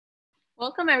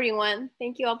Welcome, everyone.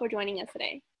 Thank you all for joining us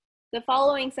today. The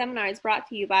following seminar is brought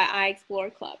to you by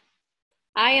iExplore Club.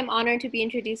 I am honored to be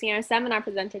introducing our seminar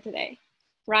presenter today,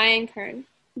 Ryan Kern.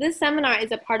 This seminar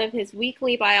is a part of his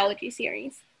weekly biology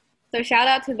series. So shout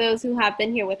out to those who have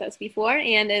been here with us before,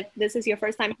 and if this is your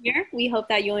first time here, we hope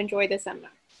that you'll enjoy this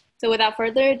seminar. So without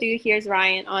further ado, here's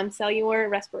Ryan on cellular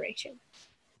respiration.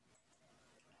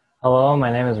 Hello,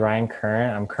 my name is Ryan Kern.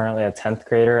 I'm currently a 10th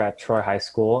grader at Troy High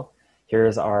School.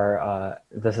 Here's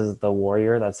this is the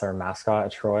Warrior, that's our mascot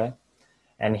at Troy.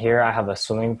 And here I have a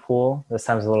swimming pool. This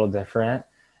time's a little different.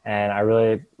 And I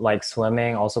really like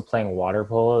swimming, also playing water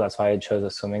polo. That's why I chose a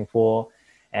swimming pool.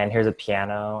 And here's a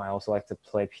piano. I also like to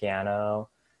play piano.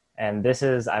 And this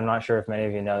is, I'm not sure if many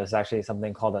of you know, this is actually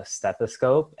something called a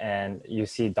stethoscope. And you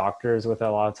see doctors with it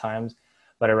a lot of times,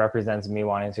 but it represents me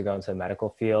wanting to go into the medical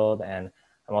field. And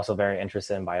I'm also very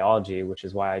interested in biology, which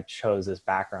is why I chose this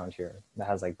background here that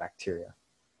has like bacteria.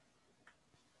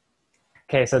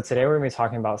 Okay, so today we're gonna be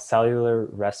talking about cellular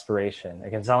respiration.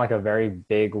 It can sound like a very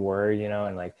big word, you know,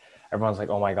 and like everyone's like,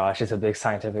 oh my gosh, it's a big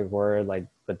scientific word, like,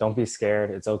 but don't be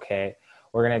scared, it's okay.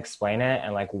 We're gonna explain it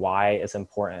and like why it's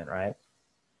important, right?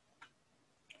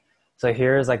 So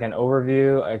here's like an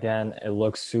overview. Again, it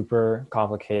looks super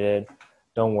complicated.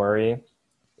 Don't worry.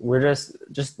 We're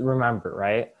just remember,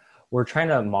 right? We're trying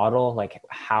to model like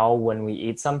how when we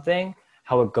eat something,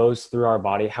 how it goes through our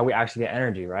body, how we actually get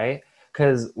energy, right?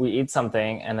 Because we eat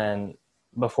something and then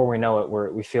before we know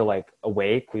it, we feel like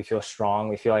awake, we feel strong,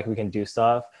 we feel like we can do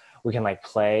stuff, we can like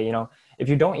play, you know. If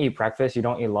you don't eat breakfast, you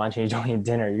don't eat lunch, and you don't eat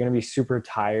dinner, you're gonna be super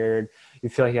tired, you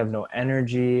feel like you have no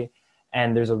energy.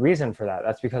 And there's a reason for that.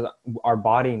 That's because our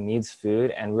body needs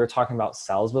food. And we were talking about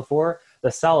cells before.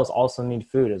 The cells also need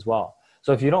food as well.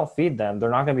 So if you don't feed them,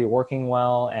 they're not going to be working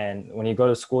well. And when you go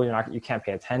to school, you can't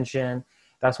pay attention.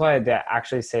 That's why they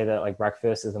actually say that like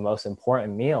breakfast is the most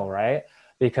important meal, right?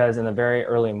 Because in the very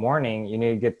early morning, you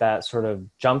need to get that sort of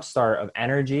jump start of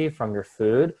energy from your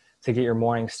food to get your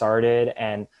morning started.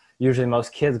 And usually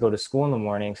most kids go to school in the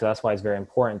morning. So that's why it's very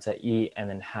important to eat and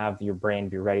then have your brain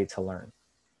be ready to learn.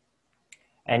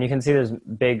 And you can see there's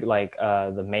big, like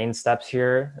the main steps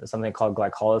here is something called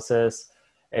glycolysis.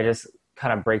 It just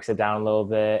kind of breaks it down a little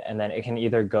bit, and then it can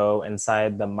either go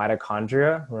inside the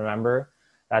mitochondria. Remember,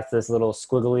 that's this little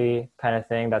squiggly kind of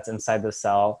thing that's inside the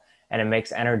cell, and it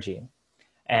makes energy.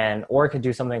 Or it could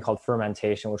do something called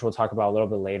fermentation, which we'll talk about a little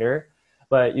bit later.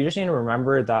 But you just need to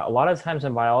remember that a lot of times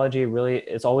in biology, really,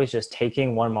 it's always just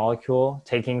taking one molecule,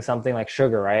 taking something like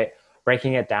sugar, right?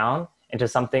 Breaking it down into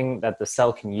something that the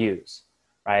cell can use,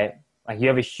 right? Like you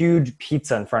have a huge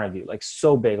pizza in front of you, like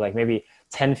so big, like maybe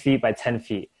 10 feet by 10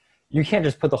 feet. You can't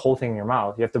just put the whole thing in your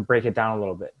mouth. You have to break it down a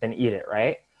little bit, then eat it,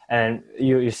 right? And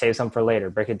you save some for later,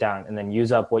 break it down, and then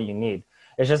use up what you need.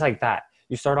 It's just like that.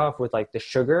 You start off with like the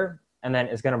sugar, and then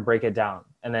it's gonna break it down.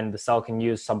 And then the cell can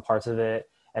use some parts of it,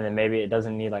 and then maybe it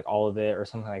doesn't need like all of it or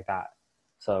something like that.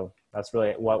 So that's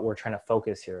really what we're trying to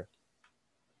focus here.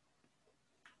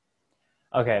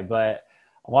 Okay, but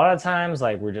a lot of times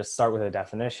like we just start with a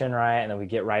definition, right? And then we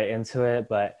get right into it.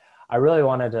 But I really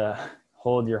wanted to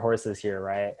hold your horses here,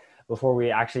 right? Before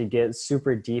we actually get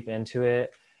super deep into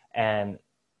it. And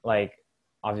like,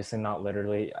 obviously not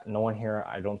literally, no one here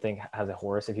I don't think has a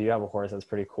horse. If you have a horse, that's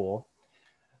pretty cool.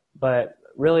 But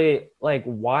really, like,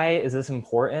 why is this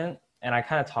important? And I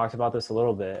kind of talked about this a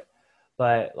little bit,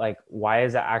 but like, why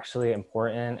is it actually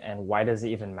important and why does it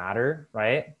even matter,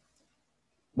 right?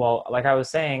 Well, like I was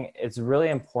saying, it's really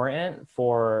important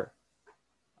for,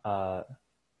 oh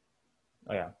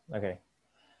yeah, okay.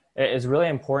 It's really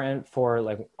important for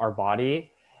like our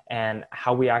body and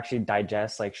how we actually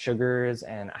digest like sugars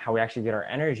and how we actually get our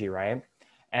energy, right?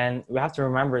 And we have to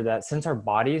remember that since our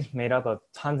body is made up of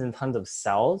tons and tons of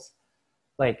cells,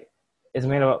 like it's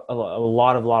made up of a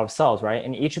lot of cells, right?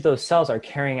 And each of those cells are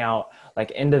carrying out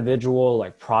like individual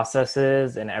like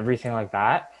processes and everything like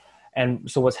that.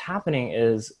 And so what's happening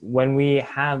is when we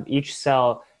have each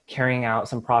cell carrying out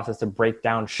some process to break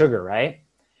down sugar, right?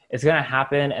 It's going to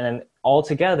happen, and then all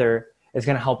together it's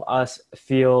going to help us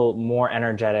feel more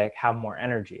energetic, have more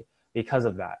energy because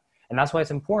of that. And that's why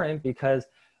it's important, because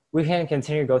we can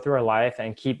continue to go through our life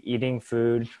and keep eating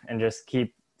food and just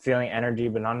keep feeling energy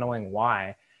but not knowing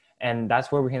why. And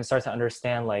that's where we can start to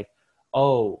understand like,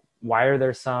 oh, why are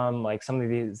there some of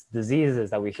these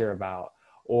diseases that we hear about?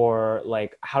 Or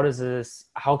like, how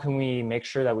can we make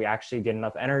sure that we actually get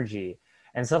enough energy?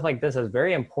 And stuff like this is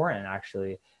very important,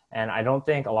 actually. And I don't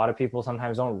think a lot of people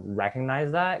sometimes don't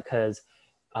recognize that, because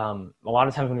a lot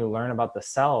of times when you learn about the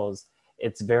cells,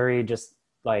 it's very just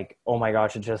like, oh my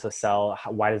gosh, it's just a cell.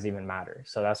 Why does it even matter?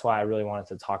 So that's why I really wanted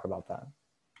to talk about that.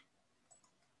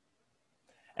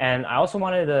 And I also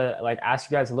wanted to like ask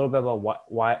you guys a little bit about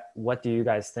what do you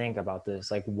guys think about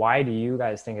this? Like, why do you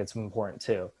guys think it's important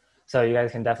too? So you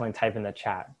guys can definitely type in the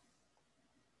chat.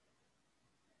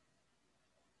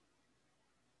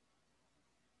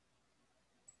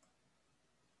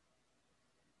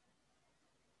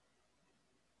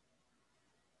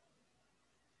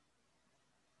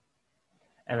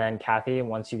 And then Kathy,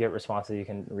 once you get responses, you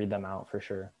can read them out for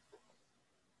sure.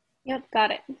 Yep,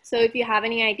 got it. So if you have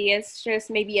any ideas, just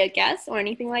maybe a guess or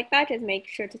anything like that, just make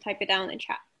sure to type it down in the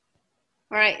chat.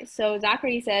 All right, so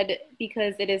Zachary said,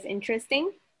 because it is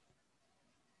interesting.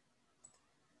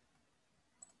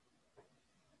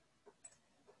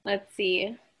 Let's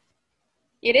see.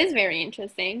 It is very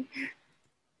interesting.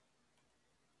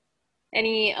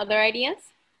 Any other ideas?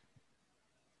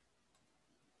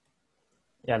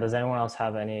 Yeah, does anyone else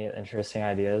have any interesting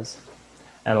ideas?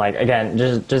 And like, again,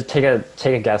 just take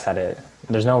a guess at it.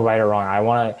 There's no right or wrong. I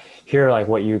want to hear like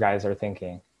what you guys are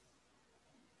thinking.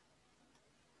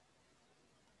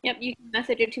 Yep, you can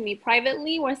message it to me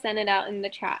privately or send it out in the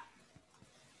chat.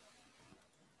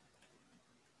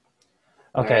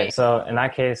 Okay, right. So in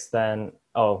that case, then,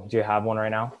 oh, do you have one right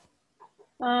now?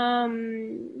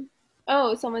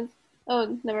 Oh,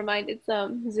 oh, never mind. It's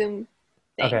Zoom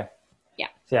thing. Okay. Yeah.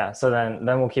 Yeah, so then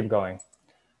we'll keep going.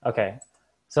 Okay.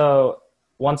 So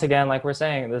once again, like we're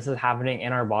saying, this is happening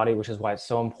in our body, which is why it's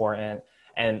so important.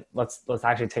 And let's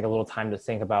actually take a little time to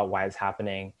think about why it's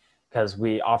happening, because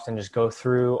we often just go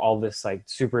through all this like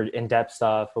super in-depth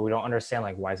stuff, but we don't understand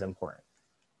like why it's important.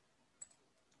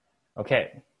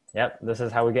 Okay. Yep. This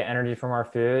is how we get energy from our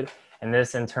food. And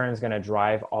this in turn is going to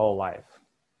drive all life.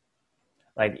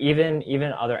 Like even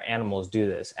other animals do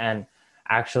this. And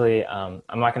actually, I'm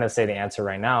not going to say the answer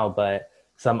right now, but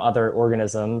some other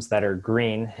organisms that are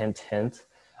green, hint, hint,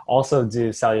 also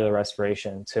do cellular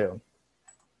respiration too.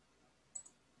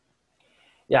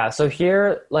 Yeah, so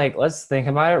here, like, let's think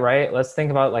about it, right? Let's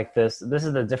think about like this. This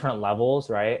is the different levels,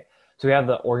 right? So we have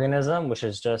the organism, which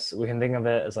is just, we can think of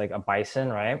it as like a bison,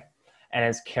 right? And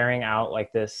it's carrying out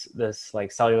like this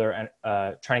like cellular,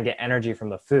 trying to get energy from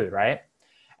the food, right?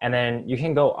 And then you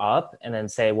can go up and then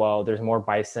say, well, there's more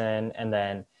bison. And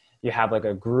then you have like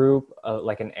a group,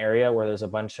 like an area where there's a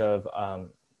bunch of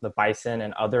the bison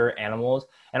and other animals.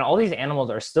 And all these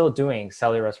animals are still doing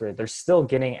cellular respiration. They're still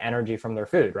getting energy from their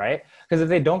food, right? Because if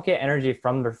they don't get energy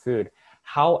from their food,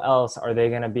 how else are they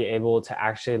going to be able to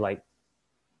actually like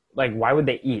why would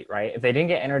they eat, right? If they didn't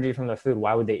get energy from their food,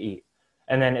 why would they eat?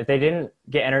 And then if they didn't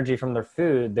get energy from their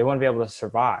food, they wouldn't be able to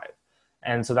survive.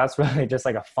 And so that's really just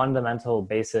like a fundamental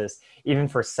basis. Even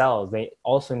for cells, they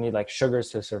also need like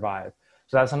sugars to survive.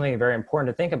 So that's something very important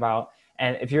to think about.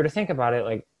 And if you were to think about it,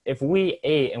 like if we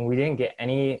ate and we didn't get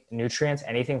any nutrients,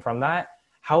 anything from that,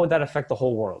 how would that affect the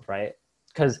whole world, right?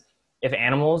 Because if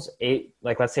animals ate,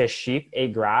 like let's say a sheep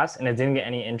ate grass and it didn't get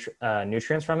any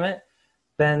nutrients from it,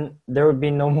 then there would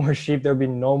be no more sheep, there would be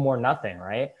no more nothing,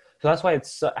 right? So that's why it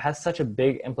has such a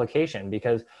big implication,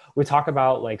 because we talk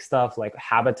about like stuff like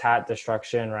habitat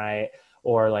destruction, right?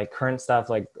 Or like current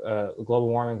stuff like global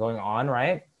warming going on,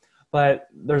 right? But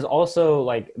there's also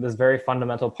like this very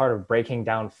fundamental part of breaking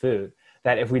down food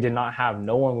that if we did not have,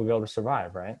 no one would be able to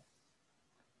survive, right?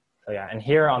 So yeah, and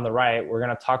here on the right, we're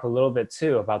going to talk a little bit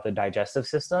too about the digestive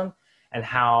system and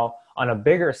how on a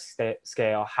bigger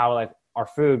scale, how like our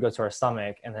food goes to our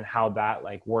stomach and then how that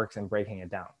like works in breaking it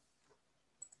down.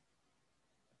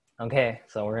 Okay,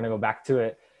 so we're going to go back to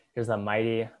it. Here's the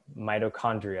mighty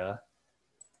mitochondria.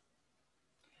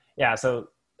 Yeah, so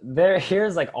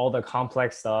here's like all the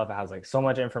complex stuff. It has like so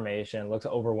much information, looks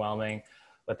overwhelming.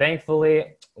 But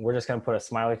thankfully, we're just going to put a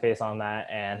smiley face on that,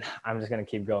 and I'm just going to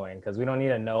keep going because we don't need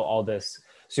to know all this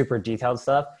super detailed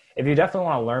stuff. If you definitely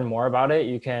want to learn more about it,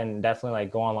 you can definitely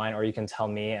like go online, or you can tell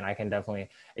me and I can definitely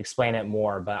explain it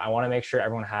more. But I want to make sure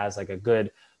everyone has like a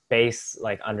good base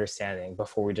like understanding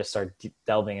before we just start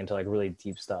delving into like really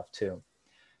deep stuff too.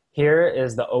 Here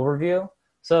is the overview.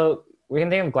 So we can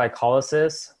think of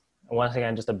glycolysis. Once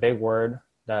again, just a big word.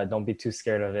 Don't be too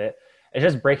scared of it. It's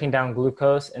just breaking down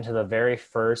glucose into the very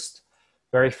first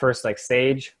like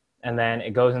stage, and then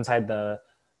it goes inside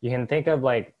you can think of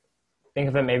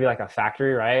it maybe like a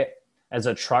factory, right? As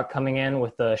a truck coming in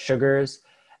with the sugars,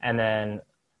 and then,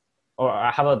 or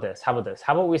how about this? How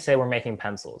about we say we're making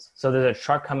pencils? So there's a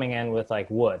truck coming in with like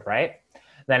wood, right?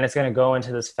 Then it's going to go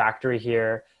into this factory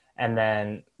here. And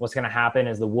then what's going to happen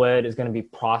is the wood is going to be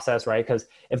processed, right? Because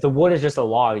if the wood is just a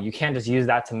log, you can't just use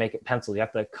that to make it pencils. You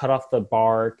have to cut off the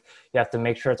bark. You have to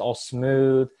make sure it's all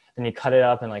smooth. Then you cut it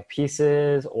up in like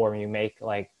pieces, or you make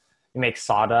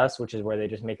sawdust, which is where they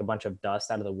just make a bunch of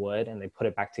dust out of the wood and they put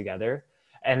it back together.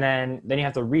 And then you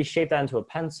have to reshape that into a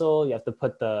pencil. You have to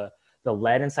put the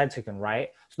lead inside so you can write.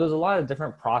 So there's a lot of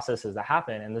different processes that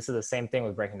happen. And this is the same thing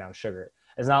with breaking down sugar.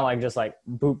 It's not like just like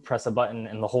boop, press a button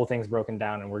and the whole thing's broken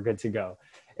down and we're good to go.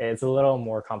 It's a little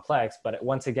more complex, but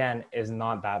once again, is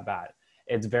not that bad.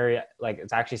 It's very, like,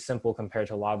 it's actually simple compared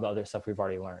to a lot of the other stuff we've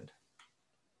already learned.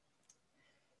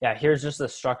 Yeah, here's just the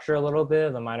structure a little bit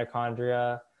of the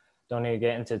mitochondria. Don't need to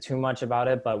get into too much about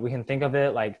it, but we can think of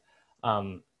it like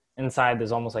inside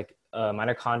there's almost like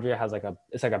mitochondria has like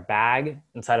it's like a bag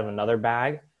inside of another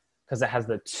bag because it has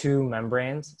the two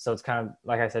membranes. So it's kind of,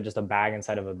 like I said, just a bag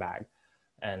inside of a bag.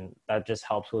 And that just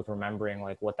helps with remembering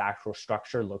like what the actual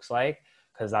structure looks like,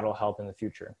 because that'll help in the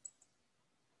future.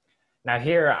 Now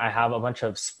here I have a bunch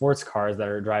of sports cars that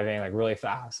are driving like really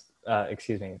fast,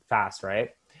 fast,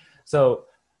 right? So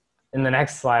in the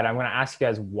next slide, I'm going to ask you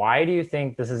guys, why do you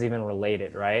think this is even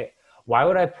related, right? Why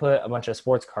would I put a bunch of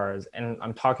sports cars? And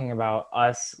I'm talking about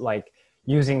us like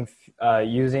getting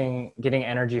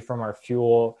energy from our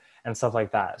fuel and stuff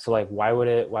like that. So like, why would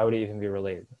it even be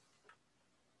related?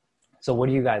 So what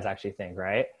do you guys actually think,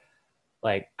 right?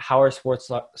 Like, how are sports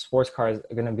cars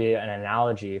going to be an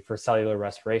analogy for cellular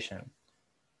respiration?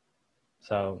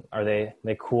 So are they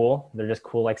cool? They're just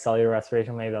cool like cellular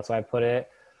respiration, maybe that's why I put it.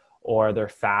 Or they're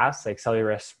fast, like cellular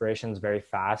respiration is very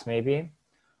fast maybe.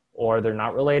 Or they're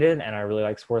not related and I really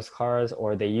like sports cars,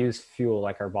 or they use fuel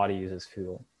like our body uses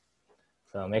fuel.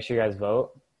 So make sure you guys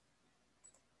vote.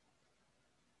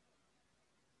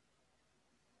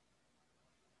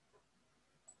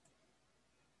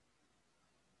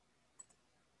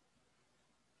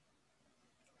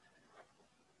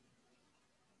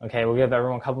 Okay, we'll give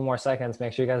everyone a couple more seconds.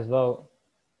 Make sure you guys vote.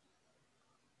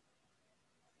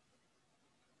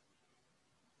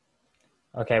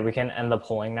 Okay, we can end the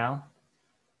polling now.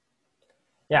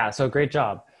 Yeah, so great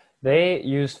job. They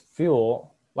use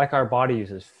fuel like our body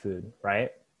uses food, right?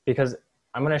 Because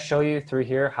I'm going to show you through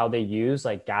here how they use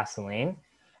like gasoline.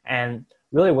 And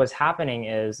really what's happening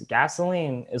is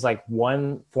gasoline is like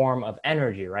one form of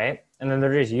energy, right? And then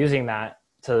they're just using that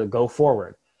to go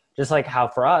forward. Just like how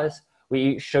for us, we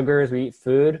eat sugars, we eat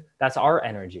food, that's our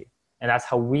energy. And that's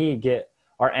how we get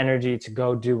our energy to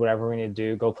go do whatever we need to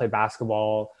do, go play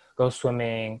basketball, go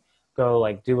swimming, go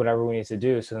like do whatever we need to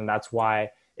do. So then that's why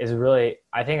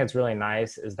I think it's really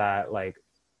nice is that like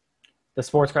the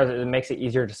sports cars, it makes it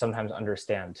easier to sometimes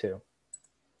understand too.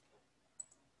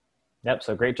 Yep,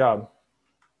 so great job.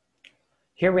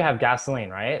 Here we have gasoline,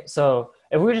 right? So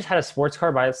if we just had a sports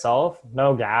car by itself,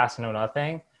 no gas, no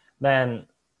nothing, then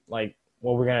like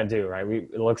what we're gonna do, right?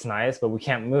 It looks nice, but we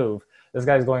can't move. This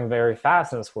guy's going very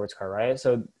fast in a sports car, right?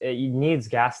 So it needs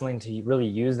gasoline to really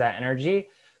use that energy,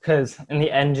 because in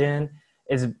the engine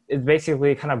is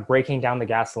basically kind of breaking down the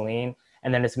gasoline,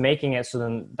 and then it's making it so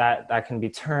then that can be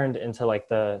turned into like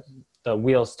the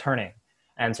wheels turning.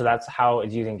 And so that's how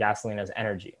it's using gasoline as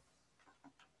energy.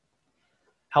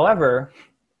 However,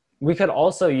 we could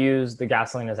also use the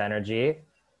gasoline as energy,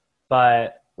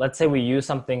 but let's say we use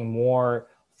something more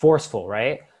forceful,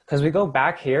 right? Because we go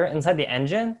back here inside the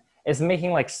engine, it's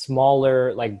making like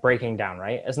smaller, like breaking down,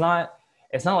 right? It's not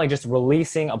like just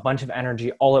releasing a bunch of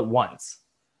energy all at once.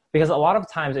 Because a lot of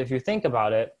times, if you think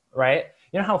about it, right?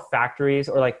 You know how factories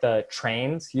or like the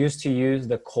trains used to use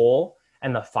the coal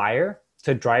and the fire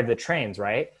to drive the trains,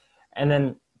 right?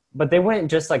 But they wouldn't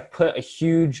just like put a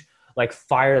huge like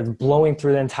fire that's blowing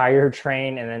through the entire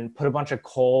train and then put a bunch of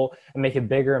coal and make it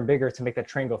bigger and bigger to make the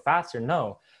train go faster.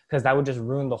 No, because that would just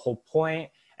ruin the whole point.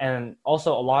 And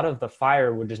also a lot of the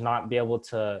fire would just not be able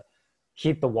to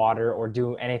heat the water or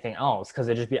do anything else because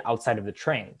it'd just be outside of the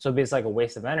train. So it'd be like a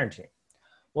waste of energy.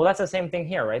 Well, that's the same thing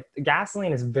here, right? The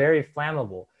gasoline is very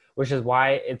flammable, which is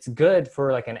why it's good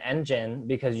for like an engine,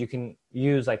 because you can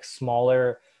use like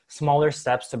smaller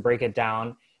steps to break it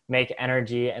down, make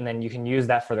energy, and then you can use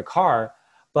that for the car.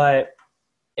 But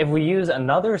if we use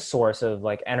another source of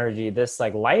like energy, this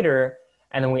like lighter,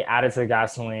 and then we add it to the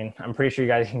gasoline, I'm pretty sure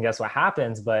you guys can guess what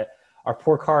happens, but our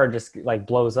poor car just like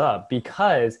blows up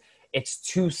because it's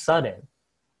too sudden.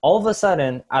 All of a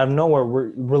sudden, out of nowhere,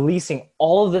 we're releasing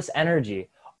all of this energy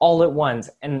all at once.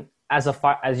 And as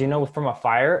you know, from a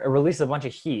fire, it releases a bunch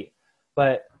of heat,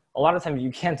 but a lot of times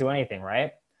you can't do anything,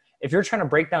 right? If you're trying to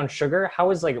break down sugar,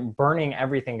 how is like burning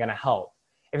everything going to help?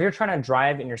 If you're trying to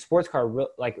drive in your sports car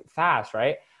like fast,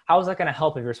 right? How is that going to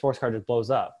help if your sports car just blows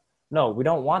up? No, we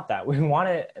don't want that. We want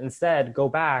it instead go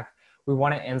back. We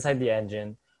want it inside the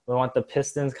engine. We want the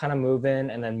pistons kind of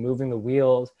moving and then moving the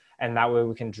wheels, and that way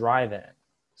we can drive in.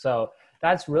 So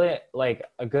that's really like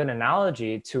a good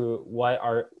analogy to what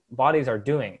our bodies are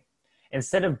doing.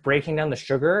 Instead of breaking down the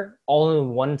sugar all in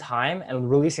one time and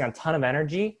releasing a ton of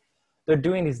energy, they're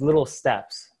doing these little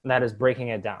steps that is breaking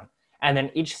it down. And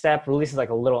then each step releases like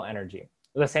a little energy.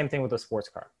 The same thing with a sports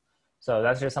car. So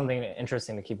that's just something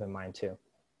interesting to keep in mind too.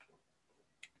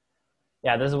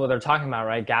 Yeah, this is what they're talking about,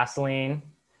 right? Gasoline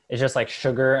is just like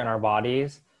sugar in our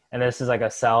bodies. And this is like a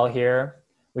cell here.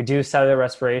 We do cellular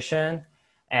respiration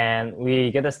and we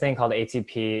get this thing called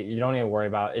ATP. You don't need to worry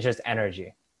about it. It's just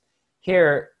energy.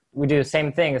 Here, we do the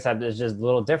same thing, except it's just a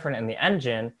little different in the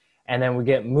engine. And then we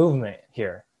get movement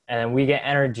here. And then we get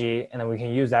energy, and then we can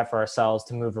use that for our cells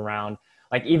to move around.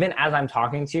 Like even as I'm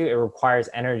talking to you, it requires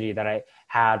energy that I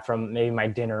had from maybe my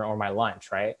dinner or my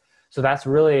lunch, right? So that's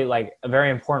really like a very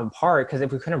important part, because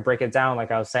if we couldn't break it down,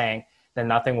 like I was saying, then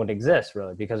nothing would exist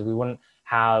really, because we wouldn't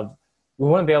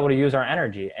be able to use our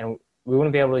energy, and we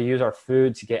wouldn't be able to use our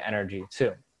food to get energy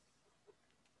too.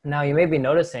 Now you may be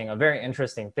noticing a very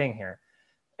interesting thing here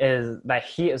is that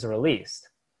heat is released.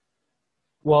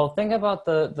 Well, think about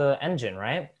the engine,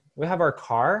 right? We have our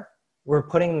car, we're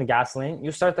putting in the gasoline,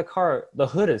 you start the car, the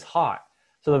hood is hot.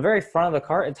 So the very front of the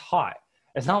car, it's hot.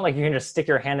 It's not like you can just stick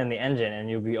your hand in the engine and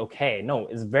you'll be okay. No,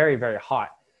 it's very, very hot.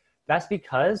 That's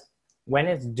because when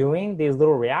it's doing these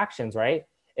little reactions, right,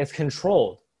 it's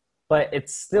controlled, but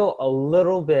it's still a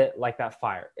little bit like that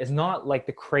fire. It's not like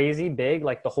the crazy big,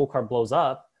 like the whole car blows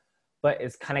up, but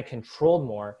it's kind of controlled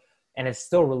more, and it's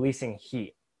still releasing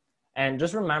heat. And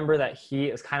just remember that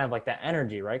heat is kind of like that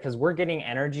energy, right? Because we're getting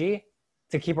energy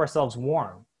to keep ourselves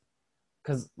warm.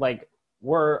 Because like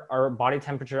our body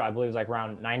temperature, I believe, is like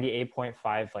around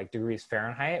 98.5 like degrees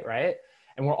Fahrenheit, right?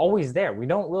 And we're always there. We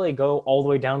don't really go all the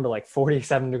way down to like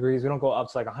 47 degrees. We don't go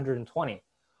up to like 120.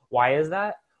 Why is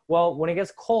that? Well, when it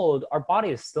gets cold, our body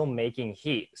is still making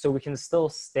heat. So we can still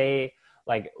stay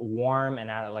like warm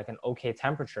and at like an okay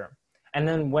temperature. And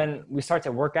then when we start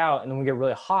to work out and then we get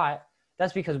really hot,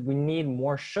 that's because we need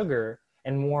more sugar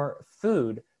and more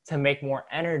food to make more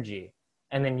energy,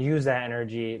 and then use that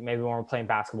energy maybe when we're playing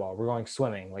basketball, we're going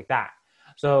swimming, like that.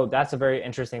 So that's a very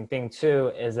interesting thing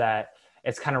too, is that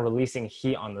it's kind of releasing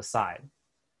heat on the side.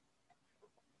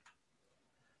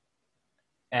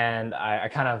 And I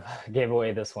kind of gave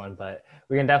away this one, but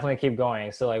we can definitely keep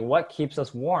going. So like, what keeps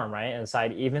us warm, right,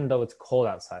 inside, even though it's cold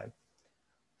outside?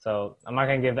 So I'm not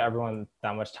going to give everyone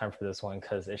that much time for this one,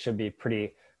 because it should be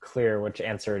pretty clear which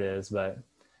answer it is. But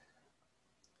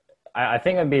I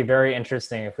think it'd be very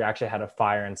interesting if we actually had a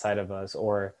fire inside of us,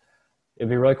 or it'd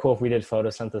be really cool if we did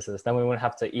photosynthesis. Then we wouldn't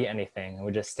have to eat anything, and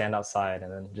we just stand outside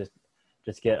and then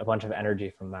just get a bunch of energy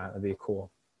from that. It'd be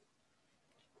cool.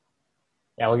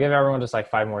 Yeah, we'll give everyone just like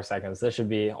 5 more seconds. This should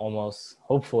be almost,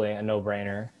 hopefully, a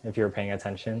no-brainer if you're paying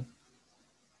attention.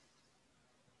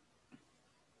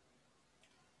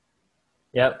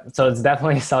 Yep, so it's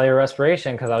definitely cellular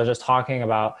respiration, because I was just talking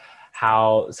about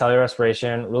how cellular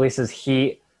respiration releases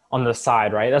heat on the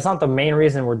side, right? That's not the main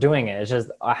reason we're doing it. It's just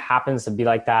happens to be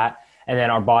like that, and then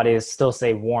our bodies still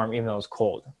stay warm even though it's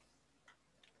cold.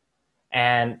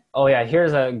 And oh yeah,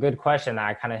 here's a good question that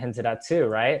I kind of hinted at too,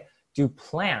 right? Do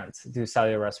plants do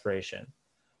cellular respiration?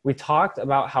 We talked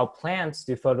about how plants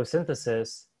do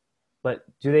photosynthesis, but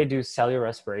do they do cellular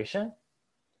respiration?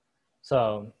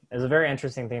 So it's a very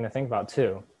interesting thing to think about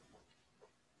too.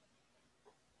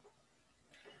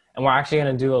 And we're actually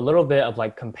going to do a little bit of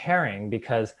like comparing,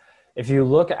 because if you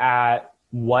look at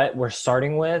what we're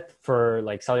starting with for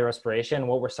like cellular respiration,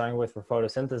 what we're starting with for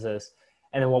photosynthesis,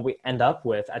 and then what we end up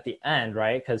with at the end,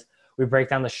 right? Because we break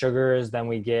down the sugars, then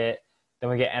we get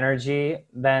energy,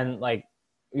 then like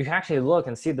you can actually look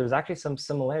and see there's actually some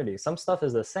similarities. Some stuff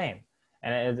is the same,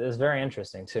 and it is very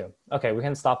interesting too. Okay, we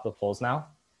can stop the polls now.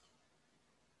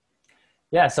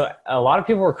 Yeah, so a lot of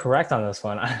people were correct on this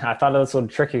one. I thought this would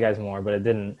trick you guys more, but it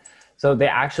didn't. So they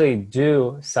actually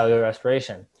do cellular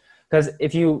respiration. Because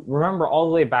if you remember all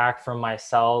the way back from my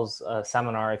cells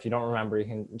seminar, if you don't remember, you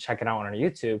can check it out on our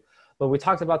YouTube. But we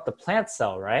talked about the plant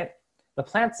cell, right? The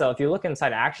plant cell, if you look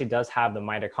inside, it actually does have the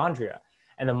mitochondria.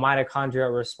 And the mitochondria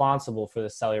are responsible for the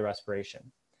cellular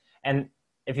respiration. And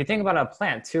if you think about a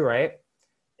plant too, right?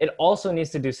 It also needs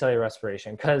to do cellular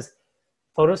respiration, because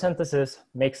photosynthesis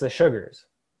makes the sugars.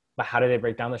 But how do they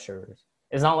break down the sugars?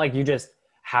 It's not like you just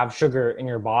have sugar in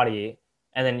your body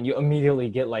and then you immediately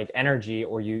get like energy,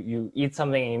 or you eat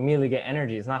something and you immediately get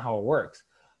energy. It's not how it works.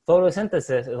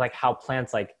 Photosynthesis is like how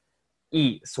plants like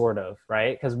eat, sort of,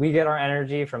 right? Because we get our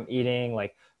energy from eating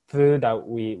like food that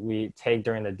we take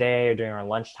during the day or during our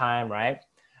lunchtime, right?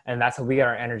 And that's how we get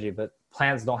our energy. But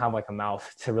plants don't have like a mouth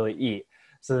to really eat.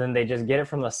 So then they just get it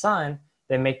from the sun.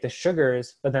 They make the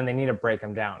sugars, but then they need to break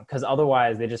them down, because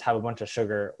otherwise they just have a bunch of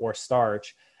sugar or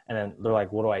starch, and then they're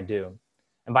like, what do I do?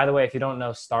 And by the way, if you don't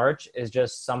know, starch is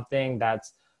just something that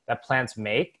plants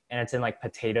make, and it's in like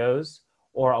potatoes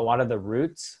or a lot of the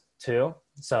roots too.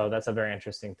 So that's a very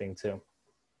interesting thing too.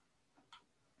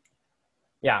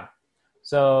 Yeah,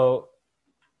 so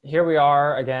here we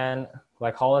are again.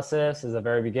 Glycolysis is the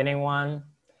very beginning one.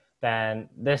 Then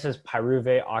this is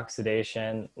pyruvate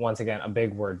oxidation. Once again, a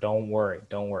big word. Don't worry,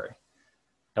 don't worry,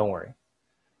 don't worry.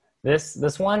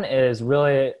 This one is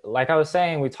really, like I was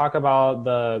saying, we talk about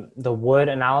the wood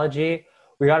analogy.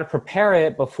 We got to prepare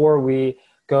it before we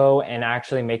go and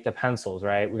actually make the pencils,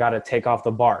 right? We got to take off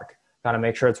the bark, got to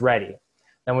make sure it's ready.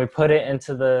 Then we put it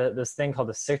into this thing called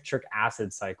the citric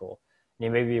acid cycle. And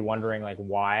you may be wondering like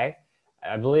why.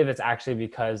 I believe it's actually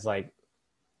because like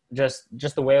just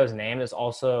the way it was named is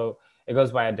also, it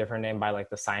goes by a different name by like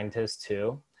the scientists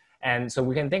too. And so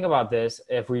we can think about this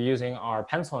if we're using our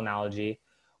pencil analogy.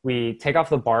 We take off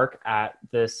the bark at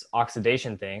this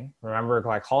oxidation thing. Remember,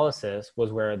 glycolysis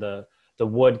was where the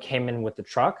wood came in with the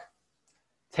truck.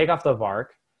 Take off the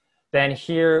bark. Then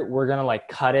here we're gonna like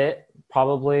cut it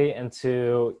probably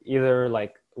into either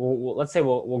like, let's say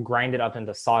we'll grind it up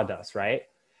into sawdust, right?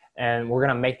 And we're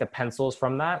gonna make the pencils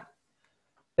from that.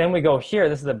 Then we go here,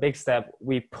 this is a big step.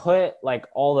 We put like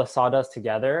all the sawdust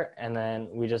together and then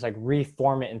we just like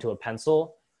reform it into a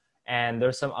pencil. And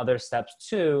there's some other steps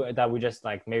too that we just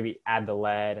like maybe add the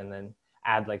lead and then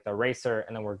add like the eraser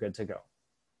and then we're good to go.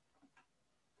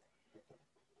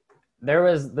 There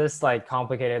was this like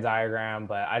complicated diagram,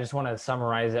 but I just want to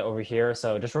summarize it over here.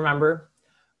 So just remember,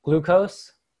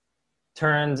 glucose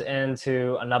turns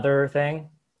into another thing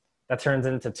that turns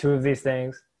into two of these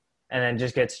things and then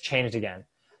just gets changed again.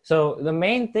 So the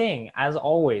main thing, as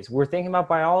always, we're thinking about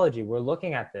biology, we're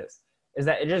looking at this, is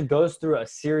that it just goes through a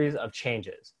series of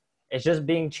changes. It's just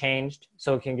being changed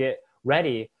so it can get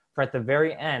ready for at the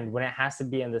very end when it has to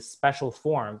be in this special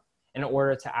form in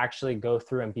order to actually go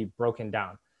through and be broken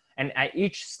down. And at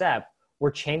each step,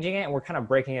 we're changing it and we're kind of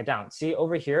breaking it down. See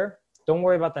over here, don't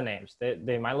worry about the names.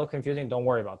 They might look confusing, don't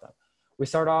worry about them. We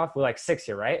start off with like 6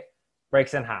 here, right?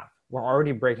 Breaks in half. We're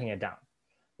already breaking it down.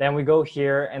 Then we go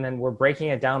here and then we're breaking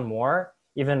it down more,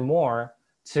 even more,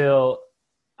 till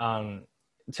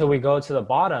we go to the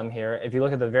bottom here. If you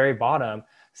look at the very bottom,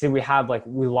 see we have like,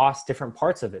 we lost different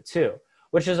parts of it too,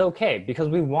 which is okay because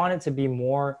we want it to be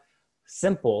more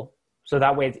simple so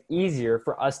that way it's easier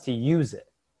for us to use it.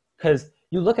 Because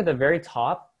you look at the very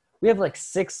top, we have like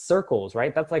 6 circles,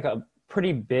 right? That's like a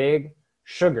pretty big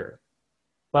sugar,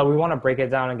 but we want to break it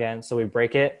down again. So we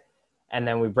break it and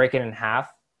then we break it in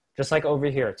half, just like over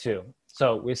here too.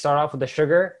 So we start off with the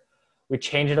sugar, we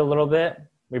change it a little bit,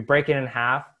 we break it in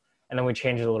half, and then we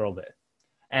change it a little bit.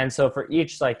 And so for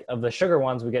each like of the sugar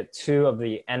ones, we get 2 of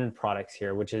the end products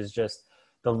here, which is just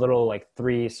the little like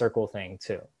 3 circle thing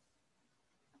too.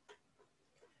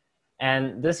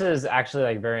 And this is actually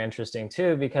like very interesting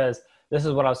too, because this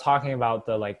is what I was talking about,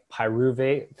 the like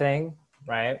pyruvate thing,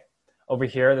 right? Over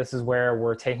here, this is where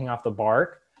we're taking off the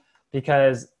bark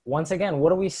because once again, what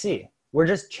do we see? We're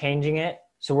just changing it.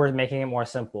 So we're making it more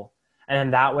simple. And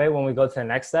then that way, when we go to the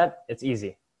next step, it's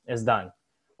easy, it's done.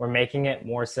 We're making it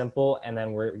more simple and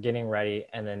then we're getting ready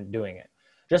and then doing it.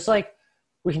 Just like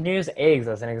we can use eggs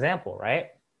as an example, right?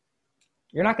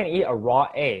 You're not gonna eat a raw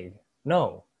egg.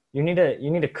 No, you need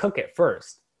to cook it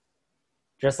first.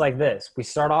 Just like this, we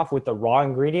start off with the raw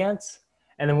ingredients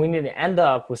and then we need to end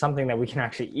up with something that we can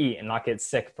actually eat and not get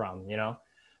sick from, you know?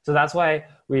 So that's why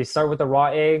we start with the raw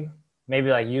egg,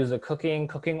 maybe like use the cooking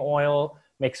oil,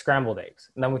 make scrambled eggs,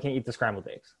 and then we can eat the scrambled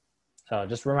eggs. So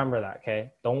just remember that,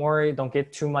 okay? Don't worry, don't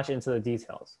get too much into the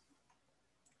details.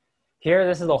 Here,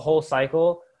 this is the whole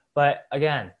cycle, but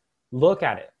again, look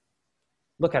at it.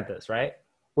 Look at this, right?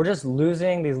 We're just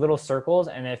losing these little circles,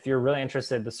 and if you're really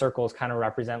interested, the circles kind of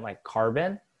represent like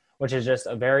carbon, which is just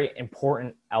a very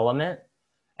important element,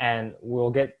 and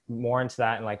we'll get more into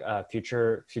that in like a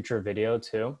future video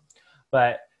too.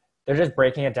 But they're just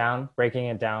breaking it down, breaking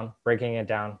it down, breaking it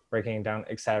down, breaking it down,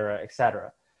 et cetera, et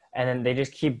cetera. And then they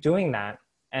just keep doing that,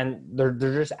 and they're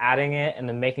just adding it and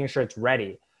then making sure it's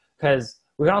ready. Because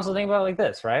we can also think about it like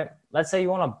this, right? Let's say you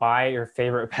want to buy your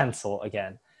favorite pencil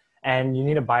again, and you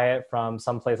need to buy it from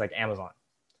someplace like Amazon.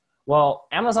 Well,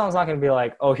 Amazon's not going to be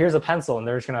like, oh, here's a pencil, and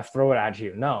they're just going to throw it at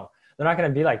you. No, they're not going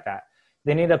to be like that.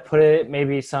 They need to put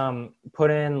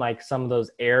in like some of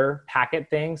those air packet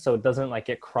things so it doesn't like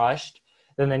get crushed.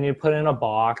 Then they need to put it in a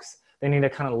box. They need to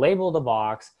kind of label the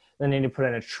box. Then they need to put it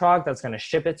in a truck that's going to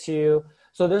ship it to you.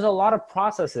 So there's a lot of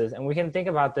processes, and we can think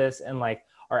about this in like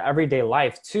our everyday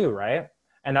life too, right?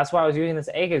 And that's why I was using this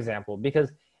egg example,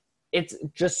 because it's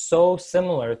just so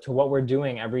similar to what we're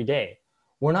doing every day.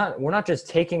 We're not just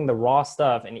taking the raw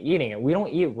stuff and eating it. We don't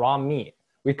eat raw meat.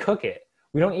 We cook it.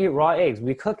 We don't eat raw eggs.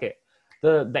 We cook it.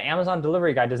 The Amazon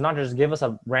delivery guy does not just give us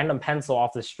a random pencil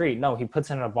off the street. No, he puts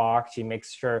it in a box. He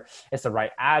makes sure it's the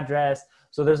right address.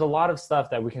 So there's a lot of stuff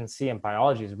that we can see in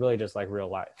biology is really just like real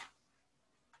life.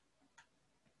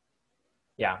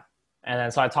 Yeah. And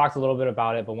then, so I talked a little bit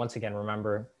about it, but once again,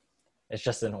 remember, it's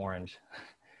just an orange.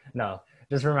 No,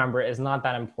 just remember, it's not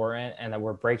that important and that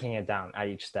we're breaking it down at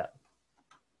each step.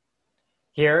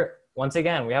 Here, once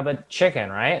again, we have a chicken,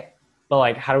 right? But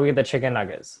like, how do we get the chicken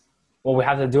nuggets? Well, we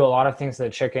have to do a lot of things to the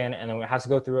chicken, and then we have to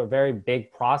go through a very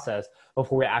big process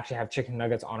before we actually have chicken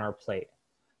nuggets on our plate.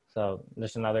 So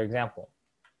just another example.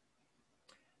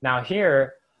 Now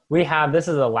here, we have, this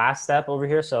is the last step over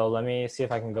here. So let me see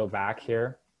if I can go back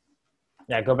here.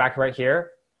 Yeah, go back right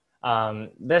here.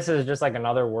 This is just like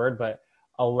another word, but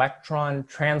electron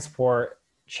transport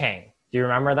chain. Do you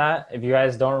remember that? If you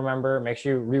guys don't remember, make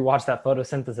sure you rewatch that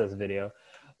photosynthesis video.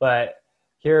 But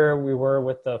here we were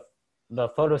with the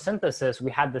photosynthesis,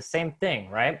 we had the same thing,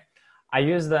 right? I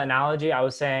used the analogy, I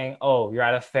was saying, oh, you're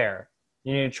at a fair.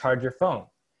 You need to charge your phone.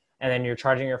 And then you're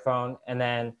charging your phone, and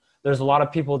then there's a lot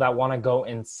of people that want to go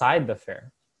inside the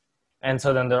fair. And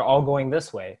so then they're all going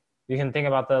this way. You can think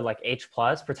about the like H+,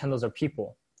 pretend those are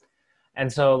people.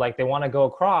 And so like they want to go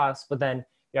across, but then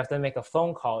you have to make a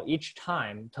phone call each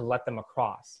time to let them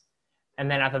across. And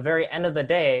then at the very end of the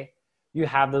day, you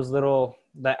have those little,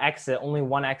 the exit, only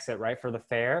one exit, right, for the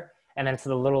fair. And then to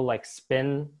the little like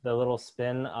spin,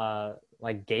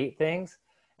 like gate things.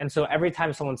 And so every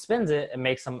time someone spins it, it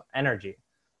makes some energy.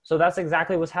 So that's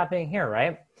exactly what's happening here,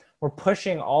 right? We're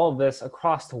pushing all of this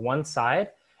across to one side,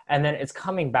 and then it's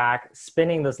coming back,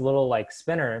 spinning this little like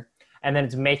spinner, and then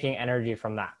it's making energy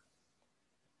from that.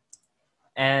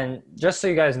 And just so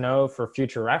you guys know for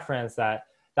future reference that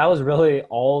was really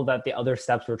all that the other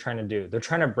steps were trying to do. They're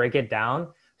trying to break it down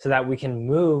so that we can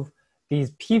move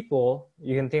these people,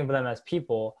 you can think of them as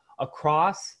people,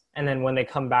 across, and then when they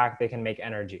come back, they can make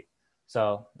energy.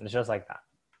 So it's just like that.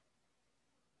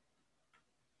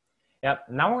 Yep,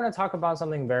 now we're gonna talk about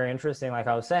something very interesting, like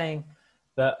I was saying,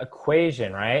 the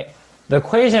equation, right? The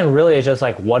equation really is just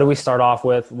like, what do we start off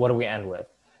with? What do we end with?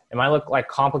 It might look like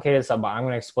complicated stuff, but I'm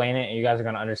going to explain it and you guys are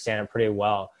going to understand it pretty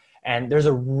well. And there's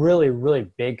a really, really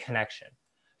big connection.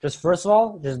 Just first of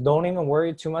all, just don't even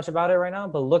worry too much about it right now,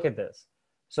 but look at this.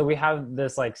 So we have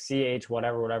this like CH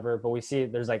whatever, but we see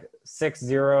there's like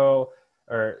 60 or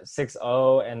 60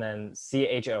 and then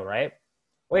CHO, right?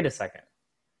 Wait a second.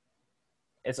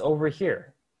 It's over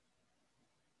here.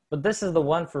 But this is the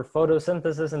one for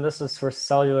photosynthesis and this is for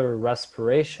cellular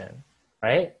respiration,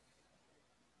 right?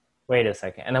 Wait a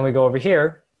second. And then we go over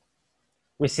here,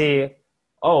 we see,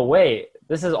 oh, wait,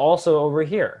 this is also over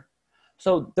here.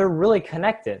 So they're really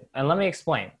connected. And let me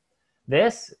explain.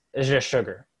 This is just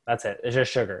sugar. That's it. It's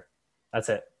just sugar. That's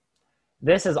it.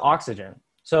 This is oxygen.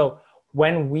 So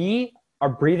when we are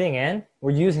breathing in,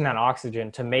 we're using that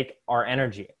oxygen to make our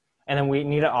energy. And then we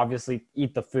need to obviously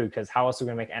eat the food because how else are we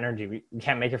going to make energy? We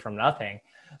can't make it from nothing.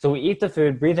 So we eat the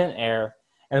food, breathe in air,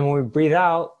 and when we breathe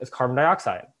out, it's carbon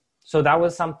dioxide. So that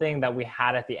was something that we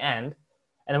had at the end.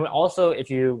 And then we also,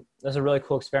 there's a really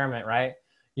cool experiment, right?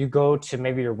 You go to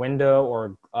maybe your window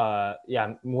or,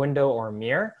 window or a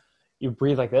mirror, you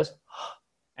breathe like this,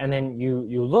 and then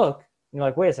you look, and you're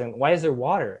like, wait a second, why is there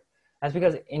water? That's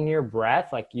because in your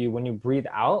breath, when you breathe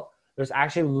out, there's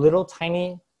actually little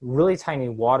tiny, really tiny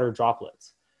water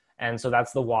droplets. And so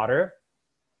that's the water.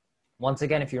 Once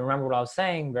again, if you remember what I was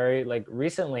saying very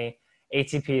recently,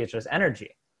 ATP is just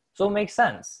energy. So it makes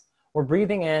sense. We're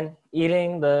breathing in,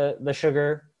 eating the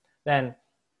sugar, then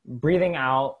breathing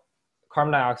out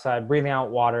carbon dioxide, breathing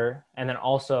out water, and then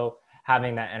also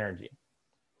having that energy.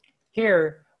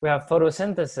 Here we have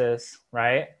photosynthesis,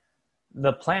 right?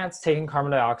 The plant's taking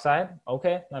carbon dioxide.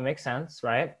 Okay, that makes sense,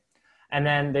 right? And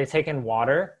then they take in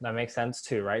water. That makes sense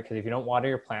too, right? Because if you don't water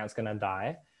your plant, it's gonna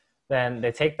die. Then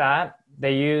they take that,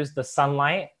 they use the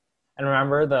sunlight. And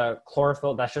remember the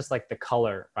chlorophyll, that's just like the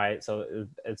color, right? So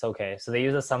it's okay. So they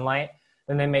use the sunlight,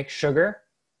 then they make sugar,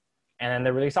 and then they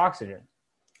release oxygen.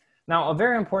 Now, a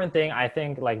very important thing, I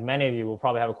think like many of you will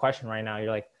probably have a question right now.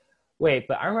 You're like, wait,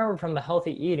 but I remember from the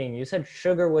healthy eating, you said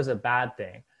sugar was a bad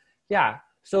thing. Yeah,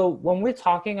 so when we're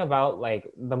talking about like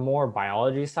the more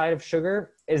biology side of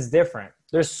sugar is different.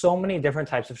 There's so many different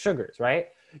types of sugars, right?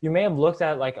 You may have looked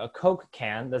at like a Coke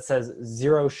can that says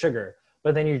 0 sugar,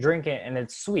 but then you drink it and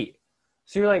it's sweet.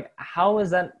 So you're like, how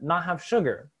does that not have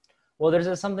sugar? Well,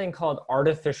 there's something called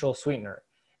artificial sweetener.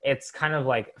 It's kind of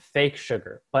like fake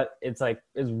sugar, but it's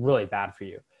really bad for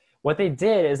you. What they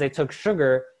did is they took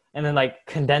sugar and then like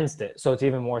condensed it so it's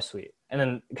even more sweet, and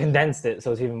then condensed it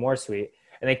so it's even more sweet.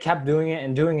 And they kept doing it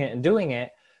and doing it and doing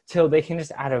it till they can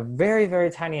just add a very,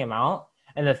 very tiny amount,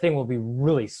 and the thing will be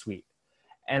really sweet.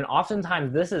 And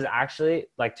oftentimes this is actually,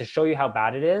 like, to show you how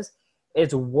bad it is,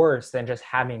 it's worse than just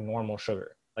having normal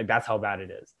sugar. Like, that's how bad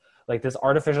it is. Like, this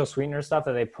artificial sweetener stuff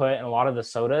that they put in a lot of the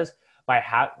sodas,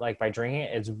 by drinking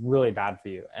it, it's really bad for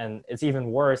you. And it's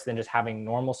even worse than just having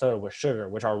normal soda with sugar,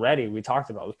 which already we talked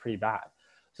about was pretty bad.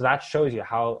 So that shows you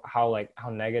how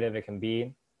negative it can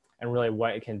be and really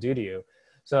what it can do to you.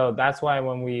 So that's why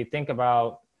when we think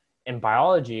about in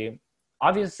biology,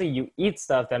 obviously you eat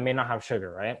stuff that may not have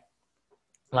sugar, right?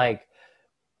 Like,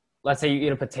 let's say you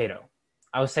eat a potato.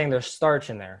 I was saying there's starch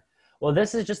in there. Well,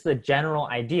 this is just the general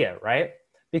idea, right?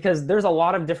 Because there's a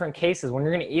lot of different cases when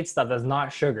you're going to eat stuff that's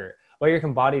not sugar, but your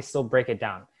body still break it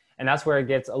down. And that's where it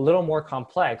gets a little more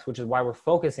complex, which is why we're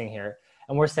focusing here.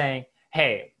 And we're saying,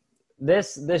 hey,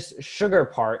 this sugar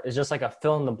part is just like a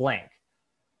fill in the blank.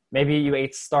 Maybe you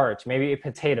ate starch, maybe you ate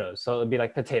potatoes, so it'd be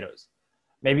like potatoes.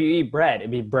 Maybe you eat bread, it'd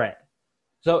be bread.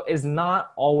 So it's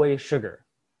not always sugar,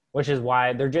 which is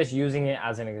why they're just using it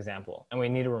as an example. And we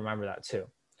need to remember that too.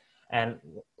 And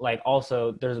like,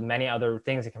 also there's many other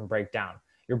things it can break down.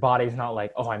 Your body's not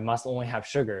like, oh, I must only have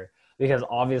sugar, because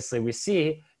obviously we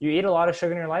see you eat a lot of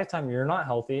sugar in your lifetime, you're not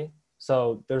healthy.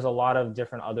 So there's a lot of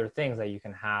different other things that you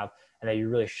can have and that you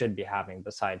really should be having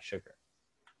besides sugar.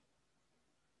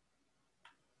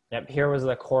 Yep, here was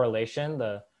the correlation.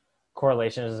 The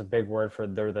correlation is a big word for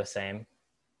they're the same.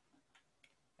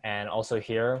 And also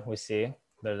here we see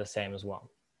they're the same as well.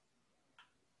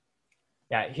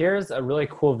 Yeah, here's a really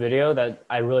cool video that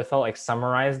I really felt like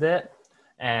summarized it.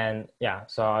 And yeah,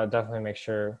 so I'll definitely make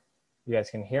sure you guys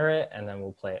can hear it, and then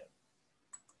we'll play it.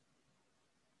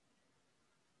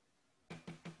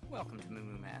 Welcome to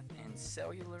Moo Math and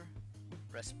Cellular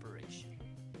Respiration.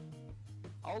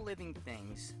 All living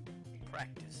things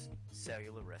practice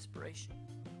cellular respiration.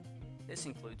 This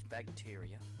includes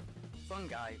bacteria,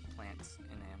 fungi, plants,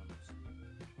 and animals.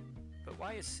 But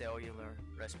why is cellular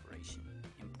respiration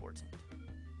important?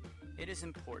 It is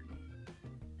important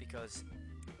because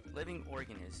living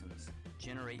organisms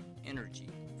generate energy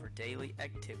for daily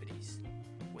activities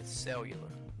with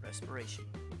cellular respiration.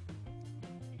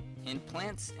 In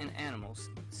plants and animals,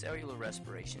 cellular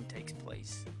respiration takes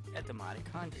place at the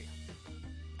mitochondria.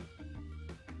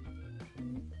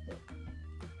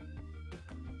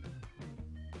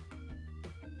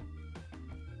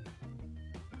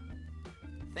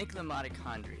 Think of the